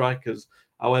great strikers.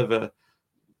 However,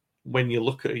 when you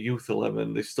look at a youth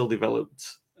 11, they've still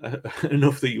developed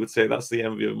enough that you would say that's the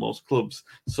envy of most clubs.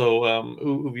 So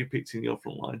who have you picked in your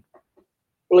front line?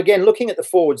 Well, again, looking at the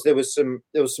forwards, there was some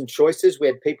choices. We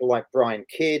had people like Brian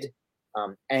Kidd,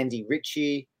 Andy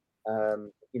Ritchie,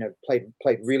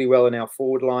 played really well in our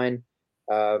forward line.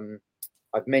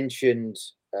 I've mentioned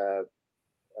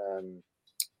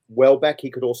Welbeck.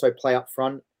 He could also play up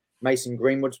front. Mason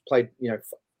Greenwood played,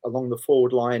 along the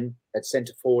forward line at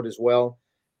centre forward as well.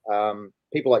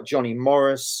 People like Johnny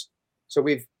Morris. So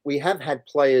we have had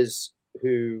players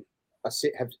who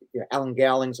have Alan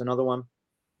Gowling's another one.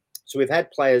 So we've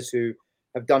had players who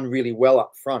have done really well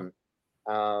up front,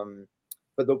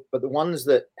 but the ones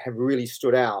that have really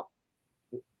stood out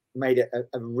made it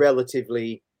a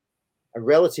relatively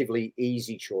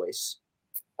easy choice.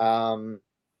 And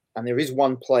there is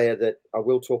one player that I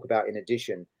will talk about in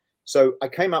addition. So I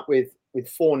came up with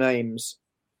 4 names,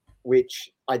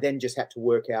 which I then just had to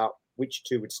work out which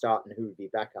 2 would start and who would be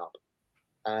backup.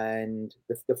 And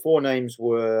the 4 names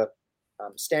were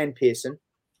Stan Pearson,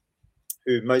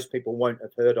 who most people won't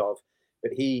have heard of,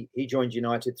 but he joined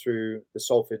United through the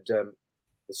Salford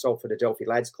Adelphi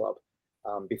Lads Club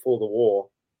before the war.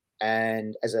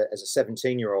 and as a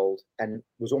 17-year-old, and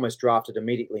was almost drafted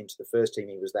immediately into the first team.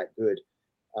 He was that good.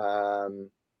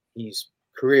 His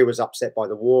career was upset by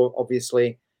the war,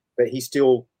 obviously, but he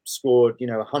still scored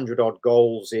 100 odd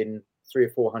goals in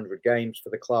 300 or 400 games for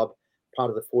the club. Part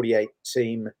of the 48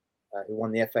 team who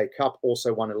won the FA Cup,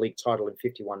 also won a league title in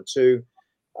 51 too.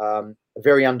 A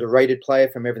very underrated player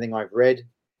from everything I've read.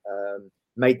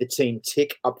 Made the team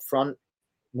tick up front.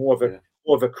 More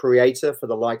of a creator for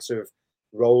the likes of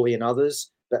Rowley and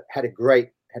others, but had a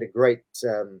great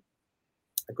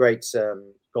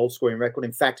goal scoring record.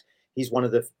 In fact, he's one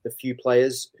of the few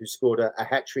players who scored a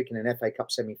hat trick in an FA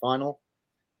Cup semi-final.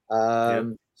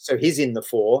 So he's in the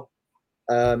four,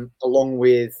 along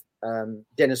with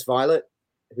Dennis Viollet,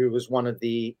 who was one of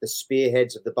the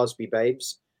spearheads of the Busby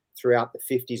Babes throughout the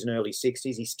 50s and early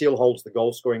 60s. He still holds the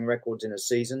goal scoring records in a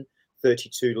season,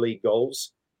 32 league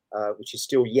goals, which is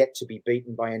still yet to be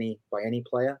beaten by any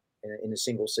player in a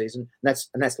single season. And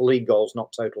that's league goals,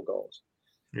 not total goals.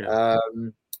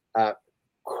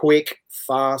 Quick,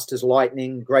 fast as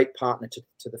lightning, great partner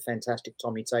to the fantastic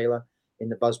Tommy Taylor in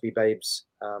the Busby Babes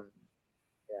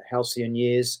halcyon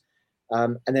years.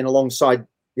 And then alongside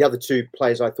the other two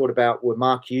players I thought about were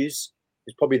Mark Hughes,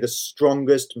 who's probably the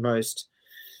strongest, most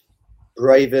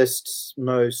bravest,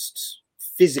 most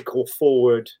physical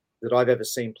forward that I've ever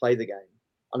seen play the game.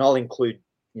 And I'll include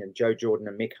Joe Jordan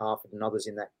and Mick Harford and others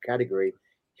in that category.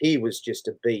 He was just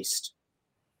a beast.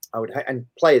 And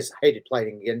players hated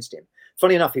playing against him.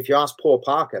 Funny enough, if you ask Paul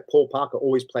Parker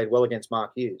always played well against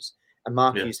Mark Hughes, and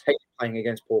Mark Hughes hated playing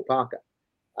against Paul Parker.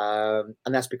 And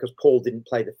that's because Paul didn't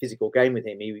play the physical game with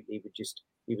him. He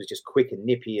was just quick and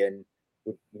nippy and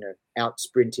would out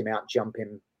sprint him, out jump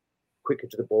him, quicker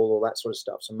to the ball, all that sort of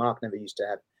stuff. So Mark never used to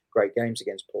have great games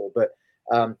against Paul. But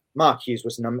Mark Hughes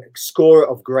was a scorer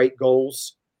of great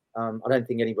goals. I don't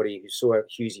think anybody who saw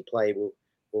Hughesy play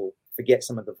will forget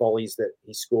some of the volleys that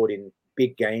he scored in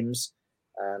big games.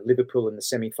 Liverpool in the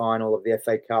semi-final of the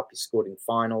FA Cup. He scored in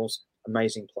finals.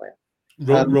 Amazing player.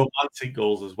 Romantic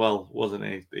goals as well, wasn't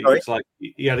he? He was like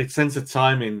he had a sense of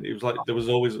timing. It was like there was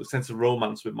always a sense of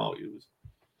romance with Mark Hughes.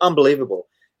 Unbelievable.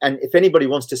 And if anybody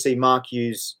wants to see Mark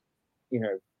Hughes,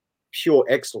 pure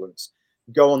excellence,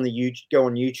 go on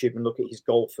YouTube and look at his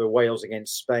goal for Wales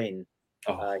against Spain.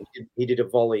 He did a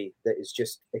volley that is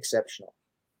just exceptional.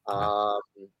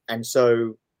 And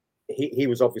so he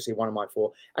was obviously one of my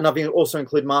four. And I've also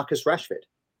included Marcus Rashford.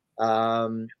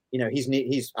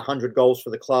 He's 100 goals for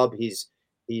the club. He's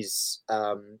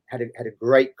had a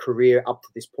great career up to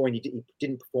this point. He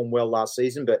didn't perform well last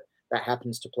season, but that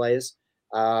happens to players.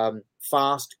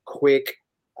 Fast, quick,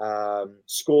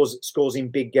 scores in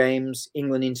big games,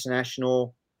 England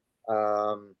international,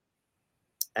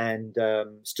 and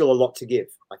still a lot to give.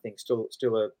 I think still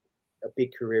a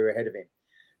big career ahead of him.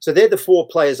 So they're the four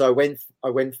players I went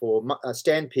for: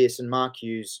 Stan Pearson, Mark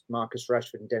Hughes, Marcus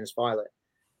Rashford, and Dennis Viollet.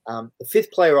 The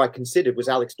fifth player I considered was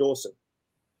Alex Dawson,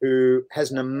 who has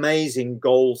an amazing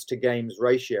goals to games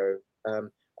ratio.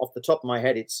 Off the top of my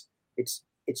head, it's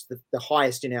the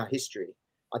highest in our history.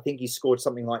 I think he scored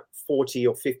something like 40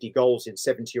 or 50 goals in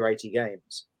 70 or 80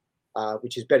 games,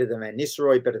 which is better than Van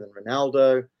Nistelrooy, better than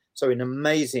Ronaldo. So an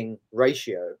amazing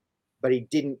ratio, but he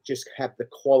didn't just have the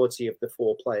quality of the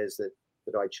four players that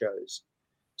I chose.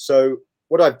 So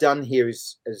what I've done here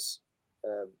is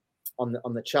on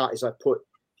the chart is I put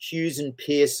Hughes and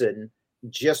Pearson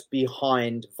just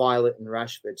behind Viollet and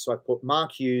Rashford. So I put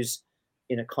Mark Hughes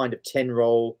in a kind of 10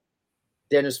 role,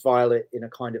 Dennis Viollet in a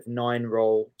kind of 9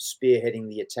 role, spearheading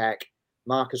the attack,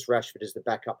 Marcus Rashford as the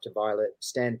backup to Viollet,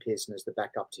 Stan Pearson as the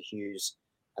backup to Hughes.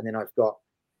 And then I've got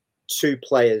two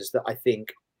players that I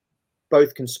think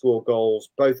both can score goals,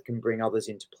 both can bring others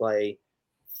into play,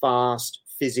 fast,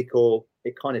 physical.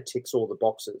 It kind of ticks all the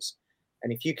boxes.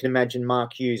 And if you can imagine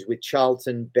Mark Hughes with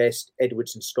Charlton, Best,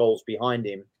 Edwards and Scholes behind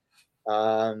him,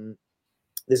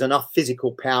 there's enough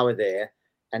physical power there.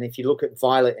 And if you look at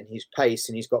Viollet and his pace,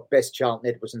 and he's got Best, Charlton,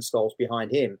 Edwards and Scholes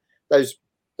behind him, those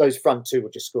front two will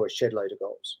just score a shed load of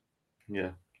goals.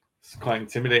 Yeah, it's quite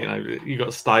intimidating. You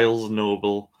got Styles,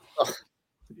 Noble,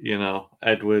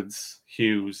 Edwards,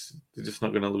 Hughes. They're just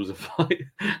not going to lose a fight.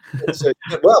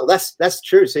 Well, that's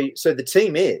true. So the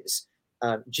team is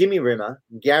Jimmy Rimmer,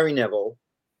 Gary Neville,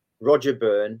 Roger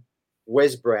Byrne,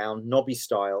 Wes Brown, Nobby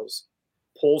Styles,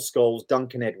 Paul Scholes,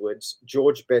 Duncan Edwards,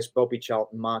 George Best, Bobby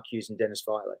Charlton, Mark Hughes, and Dennis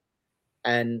Viollet.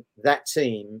 And that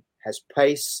team has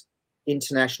pace,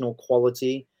 international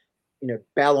quality,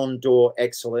 Ballon d'Or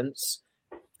excellence,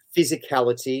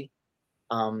 physicality,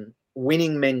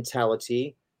 winning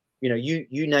mentality.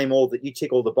 You name all that, you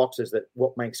tick all the boxes that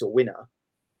what makes a winner,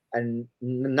 and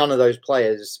none of those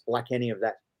players lack any of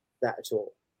that at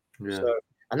all. Yeah. So,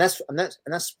 and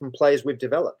that's from players we've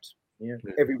developed. You know,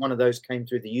 Yeah. every one of those came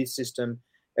through the youth system.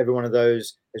 Every one of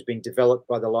those has been developed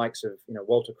by the likes of, you know,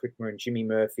 Walter Crickmer and Jimmy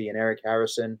Murphy and Eric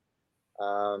Harrison,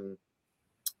 and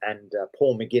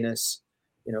Paul McGuinness.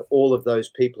 You know, all of those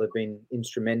people have been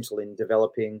instrumental in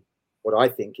developing what I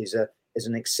think is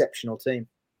an exceptional team.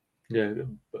 Yeah,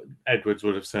 but Edwards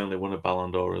would have certainly won a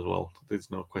Ballon d'Or as well.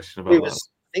 There's no question about that.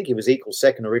 I think he was equal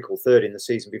second or equal third in the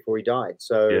season before he died.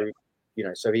 So, you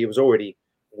know, so he was already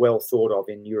well thought of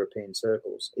in European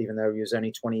circles, even though he was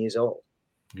only 20 years old.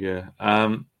 Yeah.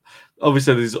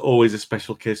 Obviously, there's always a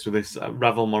special case with this.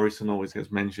 Ravel Morrison always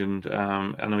gets mentioned.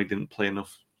 I know he didn't play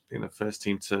enough in the first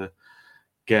team to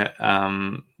get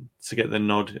the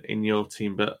nod in your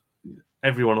team, but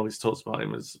everyone always talks about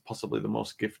him as possibly the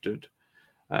most gifted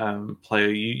player.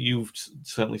 You've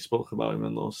certainly spoke about him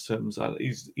in those terms.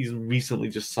 He's recently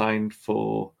just signed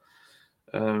for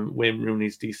Wayne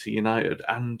Rooney's DC United,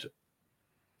 and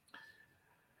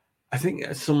I think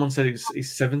someone said it's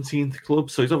his 17th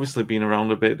club, so he's obviously been around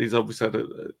a bit. He's obviously had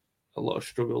a lot of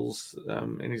struggles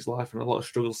in his life and a lot of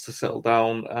struggles to settle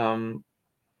down.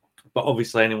 But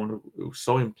obviously, anyone who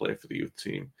saw him play for the youth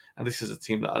team, and this is a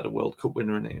team that had a World Cup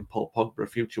winner in it, in Paul Pogba, a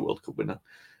future World Cup winner,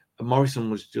 and Morrison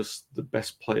was just the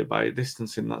best player by a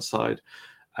distance in that side.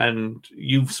 And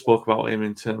you've spoke about him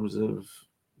in terms of,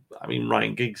 I mean,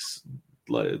 Ryan Giggs,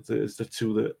 like, there's the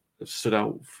two that have stood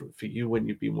out for you when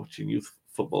you've been watching youth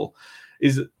football.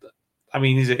 Is it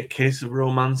a case of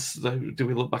romance? Do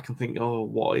we look back and think, oh,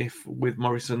 what if with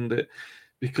Morrison?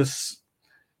 Because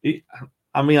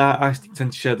I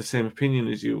tend to share the same opinion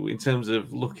as you in terms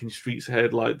of looking streets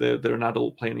ahead, like they're an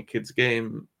adult playing a kid's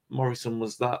game. Morrison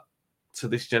was that to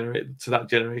that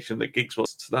generation that Giggs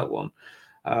was to that one.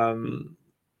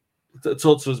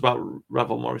 Talk to us about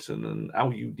Ravel Morrison and how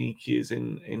unique he is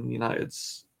in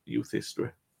United's youth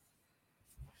history.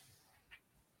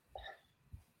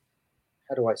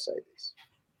 How do I say this?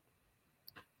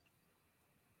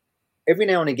 Every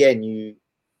now and again,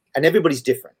 and everybody's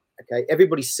different. Okay,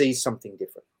 everybody sees something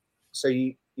different. So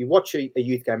you watch a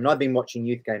youth game, and I've been watching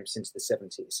youth games since the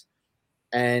 70s.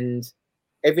 And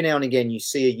every now and again, you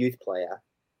see a youth player,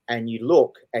 and you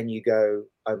look and you go,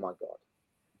 "Oh my God!"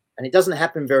 And it doesn't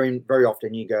happen very, very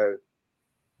often. You go,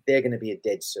 "They're going to be a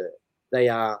dead cert. They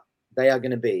are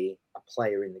going to be a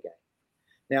player in the game."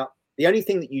 Now, the only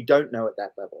thing that you don't know at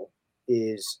that level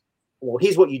is, well,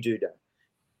 here's what you do know.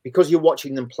 Because you're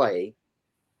watching them play,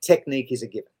 technique is a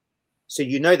given. So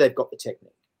you know they've got the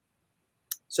technique.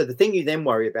 So the thing you then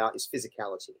worry about is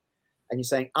physicality. And you're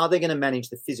saying, are they going to manage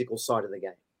the physical side of the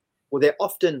game? Well, they're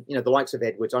often, you know, the likes of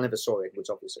Edwards. I never saw Edwards,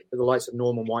 obviously, but the likes of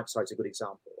Norman Whiteside's a good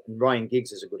example. And Ryan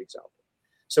Giggs is a good example.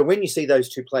 So when you see those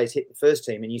two players hit the first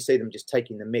team and you see them just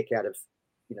taking the mick out of,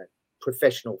 you know,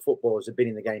 professional footballers who've been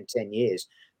in the game 10 years,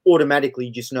 automatically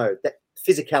you just know that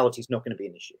physicality is not going to be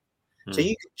an issue. So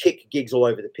you could kick Giggs all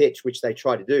over the pitch, which they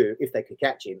try to do if they could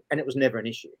catch him, and it was never an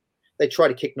issue. They try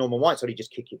to kick Norman Whiteside, he'd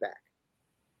just kick you back.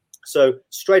 So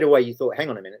straight away you thought, hang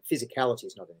on a minute, physicality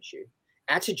is not an issue.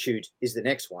 Attitude is the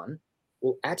next one.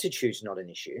 Well, attitude's not an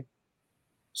issue.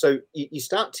 So you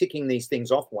start ticking these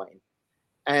things off, Wayne.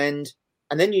 And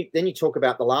then you talk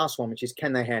about the last one, which is,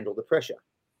 can they handle the pressure?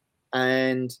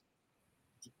 And,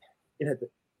 you know,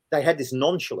 they had this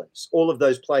nonchalance. All of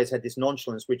those players had this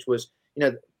nonchalance, which was, you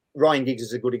know, Ryan Giggs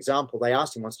is a good example. They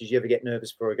asked him once, did you ever get nervous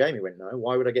for a game? He went, no,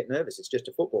 why would I get nervous? It's just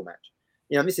a football match.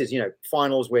 You know, this is, you know,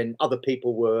 finals when other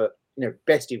people were, you know,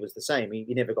 Bestie was the same. He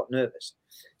never got nervous.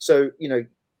 So, you know,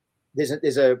 there's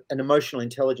an emotional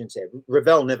intelligence there.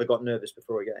 Ravel never got nervous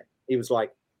before a game. He was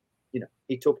like, you know,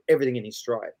 he took everything in his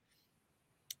stride.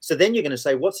 So then you're going to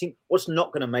say, what's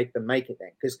not going to make them make it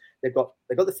then? Because they've got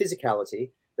the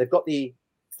physicality, they've got the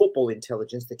football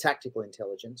intelligence, the tactical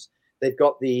intelligence, they've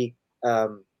got the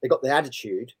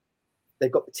attitude,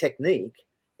 they've got the technique.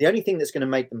 The only thing that's going to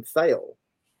make them fail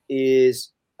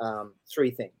is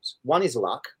three things. One is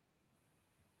luck.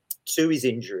 Two is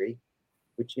injury,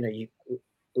 which, you know,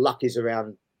 luck is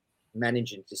around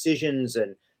managing decisions,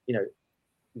 and, you know,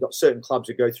 you've got certain clubs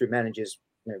who go through managers,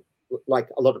 you know, like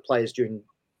a lot of players during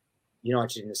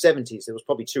United in the 70s. There was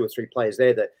probably 2 or 3 players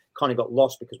there that kind of got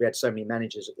lost because we had so many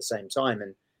managers at the same time,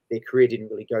 and their career didn't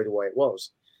really go the way it was.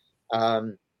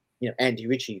 You know, Andy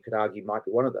Ritchie, you could argue, might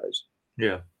be one of those.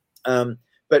 Yeah.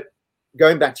 But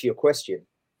going back to your question,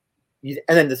 and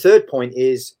then the third point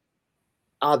is,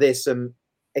 are there some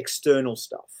external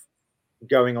stuff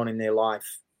going on in their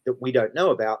life that we don't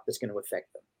know about that's going to affect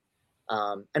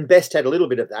them? And Best had a little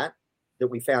bit of that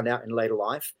we found out in later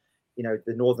life. You know,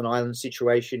 the Northern Ireland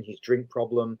situation, his drink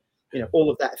problem, you know,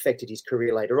 all of that affected his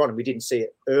career later on. And we didn't see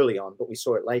it early on, but we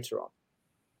saw it later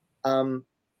on.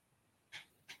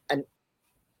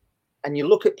 And you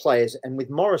look at players, and with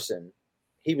Morrison,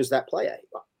 he was that player.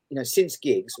 Since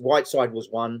Giggs, Whiteside was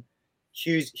one.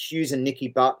 Hughes and Nicky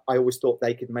Butt, I always thought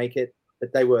they could make it,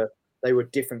 but they were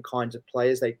different kinds of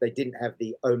players. They didn't have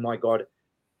the oh my god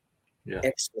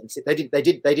excellence. They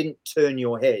didn't turn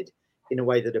your head in a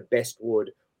way that a Best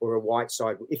would or a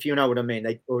Whiteside, if you know what I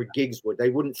mean, or a Giggs would. They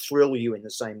wouldn't thrill you in the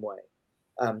same way.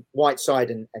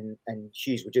 Whiteside and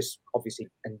Hughes were just obviously,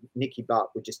 and Nicky Butt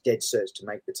were just dead certs to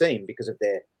make the team because of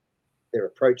their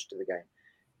approach to the game.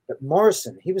 But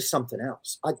Morrison, he was something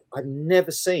else. I've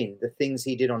never seen the things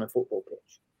he did on a football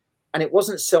pitch, and it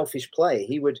wasn't selfish play.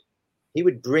 He was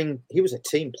a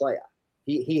team player.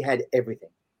 He had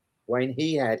everything. Wayne,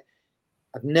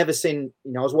 I've never seen.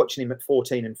 I was watching him at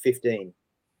 14 and 15,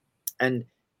 and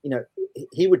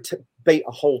he would beat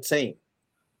a whole team,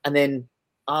 and then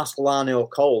ask Larnell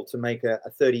Cole to make a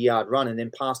 30-yard run, and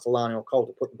then pass to Larnell Cole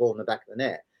to put the ball in the back of the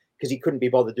net because he couldn't be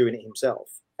bothered doing it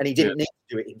himself, and he didn't need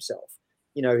to do it himself.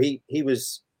 He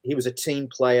was a team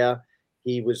player.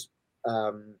 He was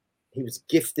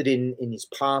gifted in his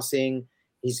passing.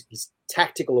 His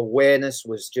tactical awareness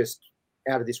was just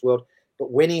out of this world.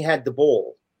 But when he had the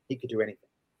ball, he could do anything.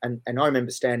 And I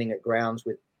remember standing at grounds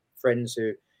with friends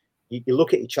who you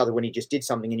look at each other when he just did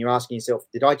something, and you're asking yourself,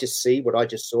 did I just see what I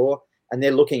just saw? And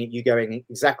they're looking at you going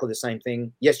exactly the same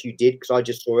thing. Yes, you did, because I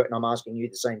just saw it, and I'm asking you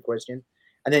the same question.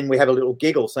 And then we have a little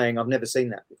giggle saying, I've never seen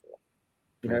that before.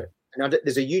 And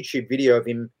there's a YouTube video of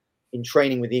him in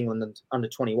training with England and under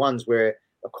 21s where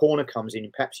a corner comes in,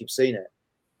 and perhaps you've seen it,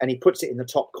 and he puts it in the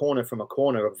top corner from a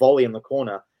corner, a volley in the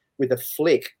corner with a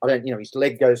flick. His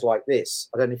leg goes like this.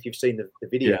 I don't know if you've seen the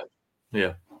video.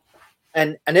 Yeah.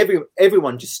 And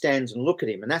everyone just stands and look at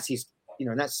him, and that's his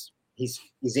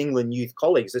England youth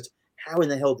colleagues. That's how in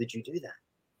the hell did you do that?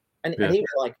 And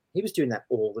he was doing that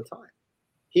all the time.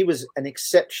 He was an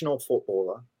exceptional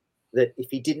footballer that if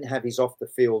he didn't have his off the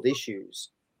field issues,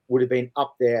 would have been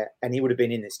up there, and he would have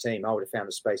been in this team. I would have found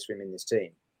a space for him in this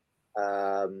team.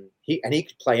 He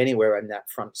could play anywhere in that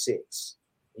front six.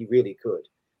 He really could.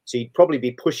 So you'd probably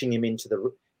be pushing him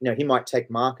into he might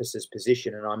take Marcus's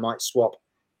position, and I might swap,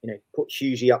 put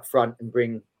Hughesy up front and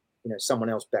bring, someone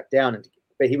else back down.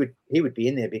 But he would be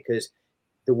in there because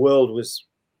the world was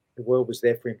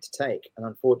there for him to take. And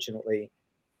unfortunately,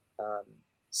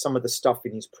 some of the stuff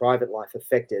in his private life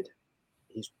affected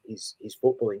his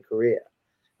footballing career.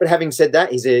 But having said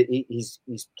that, he's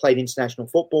played international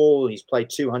football. He's played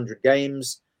 200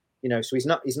 games, so he's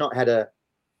not had a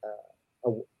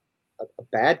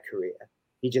bad career.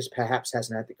 He just perhaps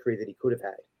hasn't had the career that he could have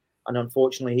had. And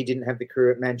unfortunately, he didn't have the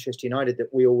career at Manchester United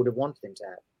that we all would have wanted him to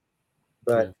have.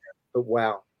 But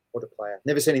wow, what a player.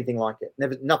 Never seen anything like it.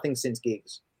 Nothing since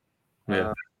Giggs.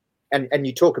 Yeah. And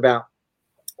you talk about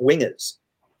wingers,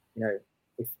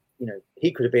 if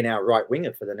he could have been our right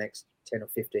winger for the next 10 or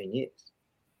 15 years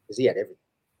because he had everything.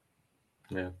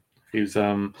 Yeah. He was,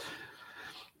 I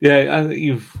think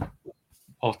you've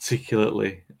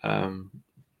articulately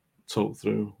talked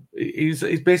through. He's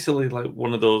basically like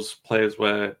one of those players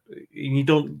where you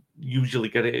don't usually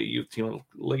get it at youth team.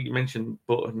 Like you mentioned,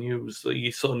 Butt and Hughes,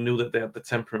 you sort of knew that they had the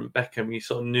temperament. Beckham, you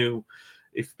sort of knew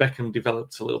if Beckham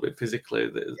developed a little bit physically,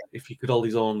 that if he could hold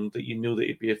his own, that you knew that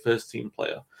he'd be a first team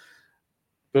player.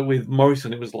 But with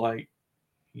Morrison, it was like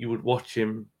you would watch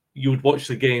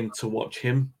the game to watch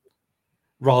him,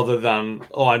 rather than,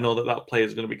 I know that player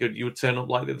is going to be good. You would turn up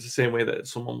like it's the same way that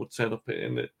someone would turn up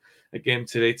in a game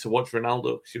today to watch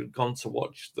Ronaldo, because you had gone to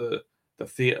watch the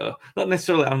theatre. Not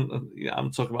necessarily,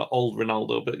 I'm talking about old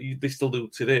Ronaldo, but they still do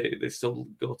today. They still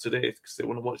go today because they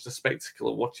want to watch the spectacle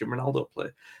of watching Ronaldo play.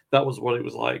 That was what it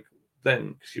was like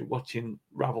then, because you're watching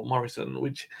Ravel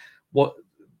Morrison,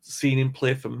 seeing him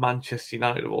play for Manchester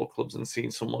United of all clubs, and seeing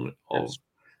someone of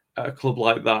a club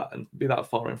like that and be that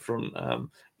far in front,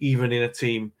 even in a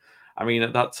team. I mean,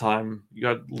 at that time, you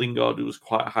had Lingard, who was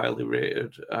quite highly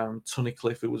rated,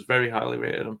 Tunnicliffe, who was very highly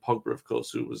rated, and Pogba, of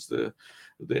course, who was the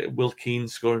Will Keane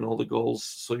scoring all the goals.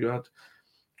 So you had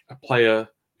a player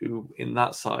who, in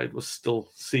that side, was still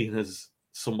seen as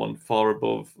someone far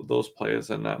above those players.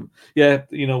 And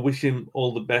wish him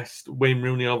all the best. Wayne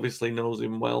Rooney obviously knows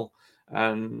him well,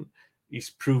 and he's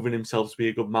proven himself to be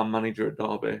a good man manager at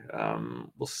Derby.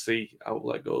 We'll see how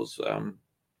that goes.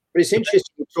 But it's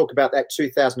interesting to talk about that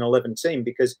 2011 team,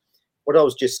 because what I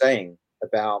was just saying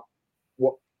about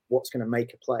what's going to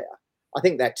make a player, I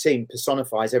think that team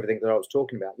personifies everything that I was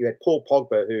talking about. You had Paul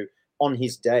Pogba, who on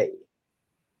his day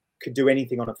could do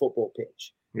anything on a football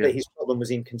pitch, but his problem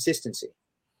was inconsistency.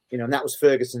 And that was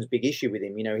Ferguson's big issue with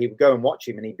him. He would go and watch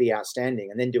him and he'd be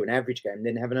outstanding, and then do an average game, and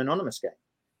then have an anonymous game.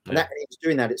 And he was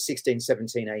doing that at 16,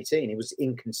 17, 18. He was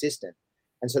inconsistent.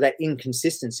 And so that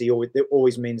inconsistency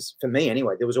always means, for me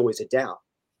anyway, there was always a doubt.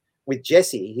 With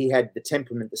Jesse, he had the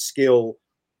temperament, the skill,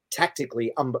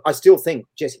 tactically. I still think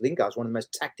Jesse Lingard is one of the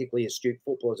most tactically astute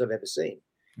footballers I've ever seen.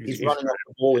 He's running off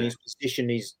the ball in his position.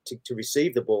 He's to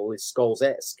receive the ball is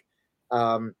Scholes-esque.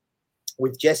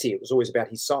 With Jesse, it was always about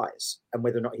his size and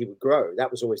whether or not he would grow.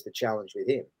 That was always the challenge with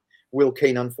him. Will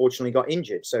Keane unfortunately got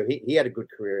injured, so he had a good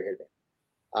career ahead of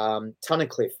him.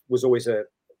 Tunnicliffe was always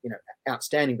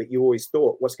outstanding, but you always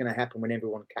thought what's going to happen when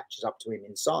everyone catches up to him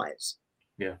in size.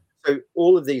 Yeah. So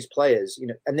all of these players,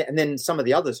 and then some of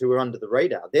the others who are under the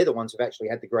radar, they're the ones who've actually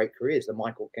had the great careers. The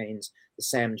Michael Keanes, the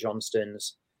Sam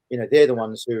Johnstons, they're the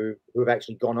ones who have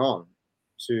actually gone on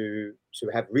to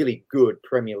have really good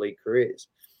Premier League careers.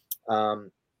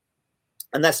 And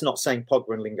that's not saying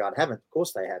Pogba and Lingard haven't. Of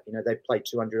course they have. They've played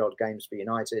 200 odd games for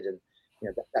United, and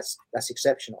that's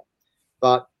exceptional.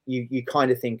 But you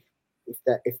kind of think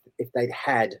if they'd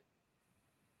had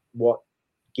what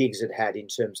Giggs had in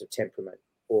terms of temperament,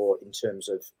 or in terms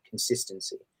of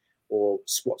consistency, or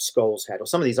what Scholes had, or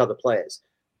some of these other players,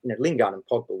 Lingard and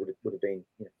Pogba would have been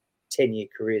 10-year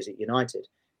careers at United.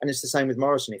 And it's the same with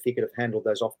Morrison if he could have handled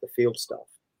those off the field stuff.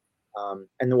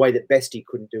 And the way that Bestie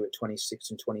couldn't do at 26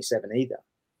 and 27 either.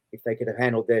 If they could have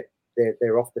handled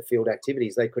their off the field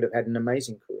activities, they could have had an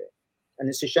amazing career. And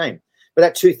it's a shame. But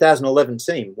that 2011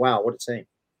 team, wow, what a team!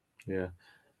 Yeah,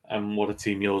 and what a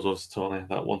team yours was, Tony.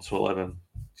 That 1-11,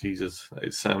 Jesus,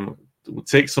 it would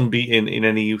take some beating in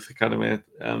any youth academy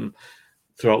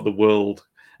throughout the world.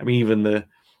 I mean, even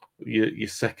your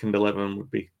second 11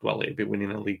 would be, well, it'd be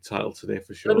winning a league title today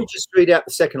for sure. Let me just read out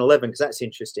the second 11 because that's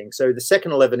interesting. So the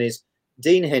second 11 is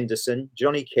Dean Henderson,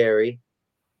 Johnny Carey,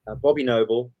 Bobby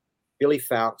Noble, Billy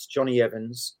Fouts, Johnny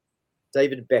Evans,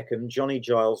 David Beckham, Johnny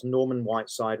Giles, Norman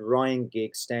Whiteside, Ryan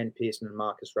Giggs, Stan Pearson, and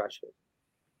Marcus Rashford.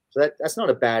 So that's not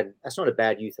a bad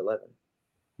youth 11.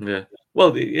 Yeah.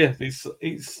 Well, yeah,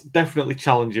 it's definitely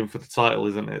challenging for the title,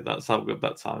 isn't it? That's how good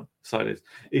that side is.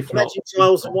 Imagine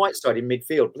Giles and Whiteside in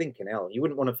midfield. Blinking hell, you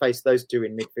wouldn't want to face those two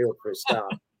in midfield for a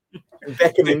start. And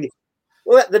Beckham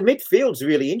the midfield's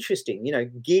really interesting.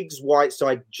 Giggs,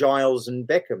 Whiteside, Giles, and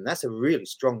Beckham. That's a really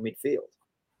strong midfield.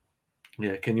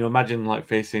 Yeah, can you imagine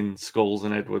facing Scholes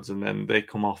and Edwards, and then they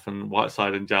come off, and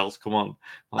Whiteside and Giles come on?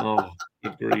 Oh,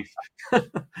 good grief!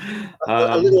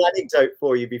 A little anecdote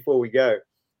for you before we go.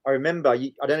 I remember,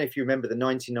 I don't know if you remember the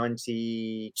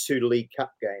 1992 League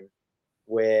Cup game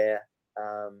where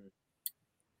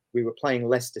we were playing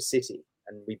Leicester City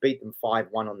and we beat them 5-1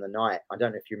 on the night. I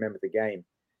don't know if you remember the game,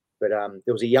 but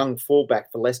there was a young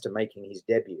fullback for Leicester making his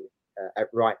debut at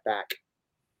right back,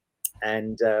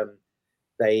 and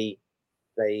we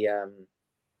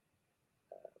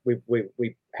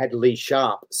had Lee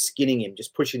Sharp skinning him,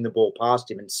 just pushing the ball past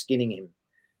him and skinning him,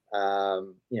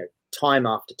 time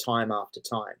after time after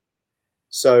time.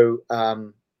 So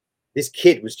this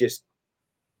kid was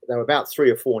they were about 3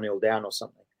 or 4-0 down or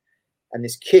something. And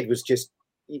this kid was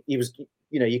he was,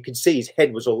 you could see his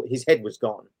head was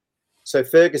gone. So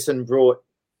Ferguson brought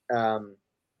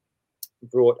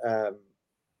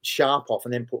Sharp off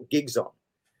and then put Giggs on.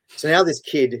 So now this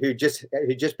kid who'd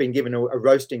just been given a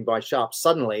roasting by Sharp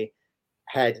suddenly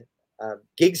had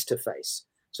Giggs to face.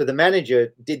 So the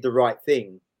manager did the right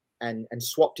thing and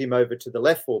swapped him over to the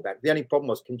left fullback. The only problem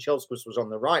was Kanchelskis was on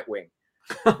the right wing.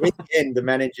 In the end, the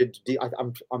manager,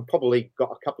 I'm probably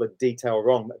got a couple of detail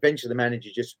wrong, but eventually the manager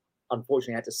just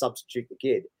unfortunately had to substitute the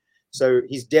kid. So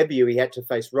his debut, he had to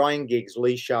face Ryan Giggs,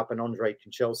 Lee Sharp, and Andrei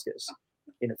Kanchelskis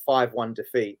in a 5-1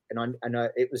 defeat. And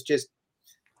it was just,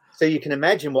 so you can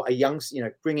imagine what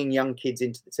bringing young kids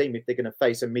into the team if they're going to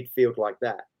face a midfield like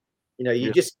that.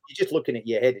 You're just looking at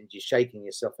your head and just shaking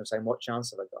yourself and saying, what chance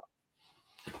have I got?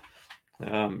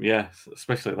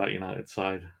 Especially that United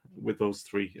side with those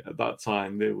three at that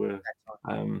time. They were,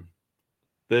 I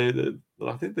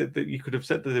think that you could have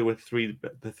said that they were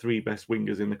the three best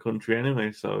wingers in the country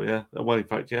anyway. So yeah, well, in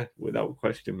fact, yeah, without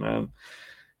question.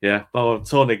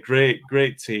 Tony,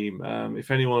 great team.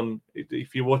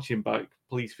 If you're watching back,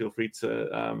 please feel free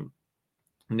to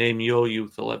name your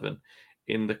youth 11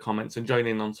 in the comments and join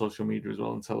in on social media as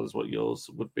well and tell us what yours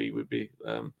would be. We'd be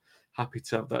happy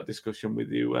to have that discussion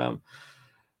with you.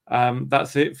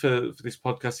 That's it for this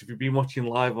podcast. If you've been watching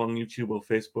live on YouTube or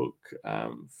Facebook,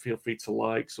 feel free to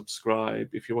like, subscribe.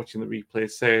 If you're watching the replay,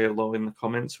 say hello in the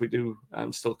comments. We do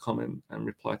still comment and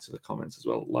reply to the comments as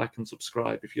well. Like and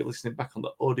subscribe. If you're listening back on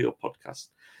the audio podcast,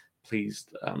 please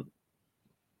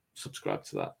subscribe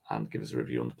to that and give us a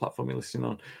review on the platform you're listening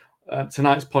on.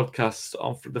 tonight's podcast,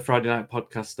 on the Friday night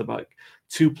podcast, about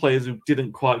two players who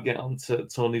didn't quite get onto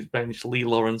Tony's bench, Lee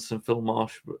Lawrence and Phil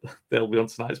Marsh, but they'll be on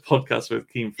tonight's podcast with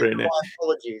Keane Freeney. My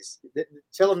apologies.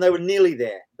 Tell them they were nearly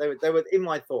there. They were in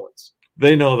my thoughts.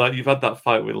 They know that you've had that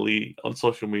fight with Lee on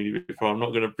social media before. I'm not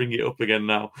going to bring it up again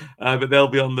now. But they'll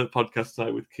be on the podcast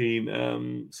tonight with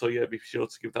Keane. So, yeah, be sure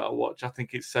to give that a watch. I think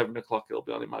it's 7 o'clock it'll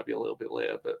be on. It might be a little bit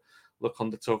later, but look on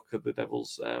the Talk of the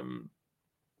Devils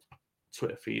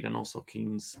Twitter feed and also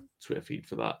Keane's Twitter feed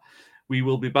for that. We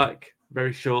will be back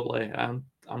very shortly, and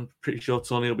I'm pretty sure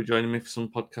Tony will be joining me for some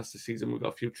podcasts this season. We've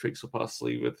got a few tricks up our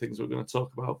sleeve with things we're going to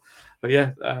talk about. But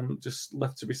yeah, just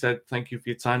left to be said, thank you for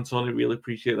your time, Tony. Really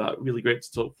appreciate that. Really great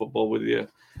to talk football with you.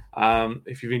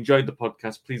 If you've enjoyed the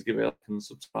podcast, please give it a like and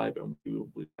subscribe, and we will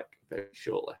be back very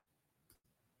shortly.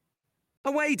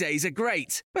 Away days are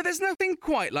great, but there's nothing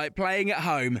quite like playing at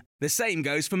home. The same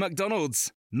goes for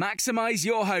McDonald's. Maximise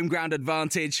your home ground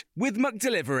advantage with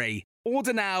McDelivery.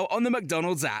 Order now on the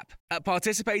McDonald's app. At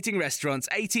participating restaurants,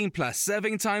 18 plus,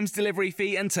 serving times, delivery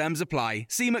fee and terms apply.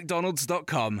 See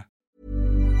mcdonalds.com.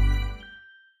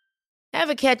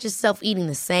 Ever catch yourself eating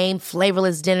the same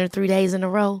flavorless dinner 3 days in a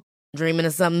row? Dreaming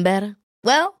of something better?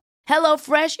 Well,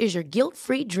 HelloFresh is your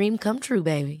guilt-free dream come true,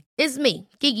 baby. It's me,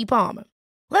 Keke Palmer.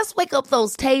 Let's wake up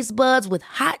those taste buds with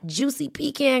hot, juicy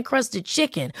pecan-crusted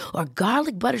chicken or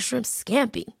garlic butter shrimp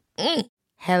scampi.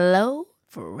 Hello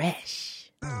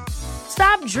Fresh.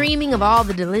 Stop dreaming of all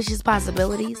the delicious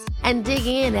possibilities and dig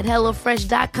in at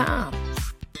HelloFresh.com.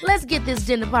 Let's get this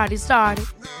dinner party started.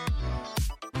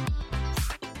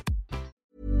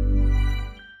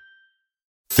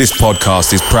 This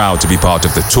podcast is proud to be part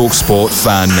of the TalkSport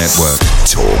Fan Network.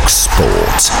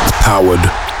 TalkSport.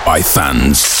 Powered by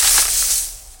fans.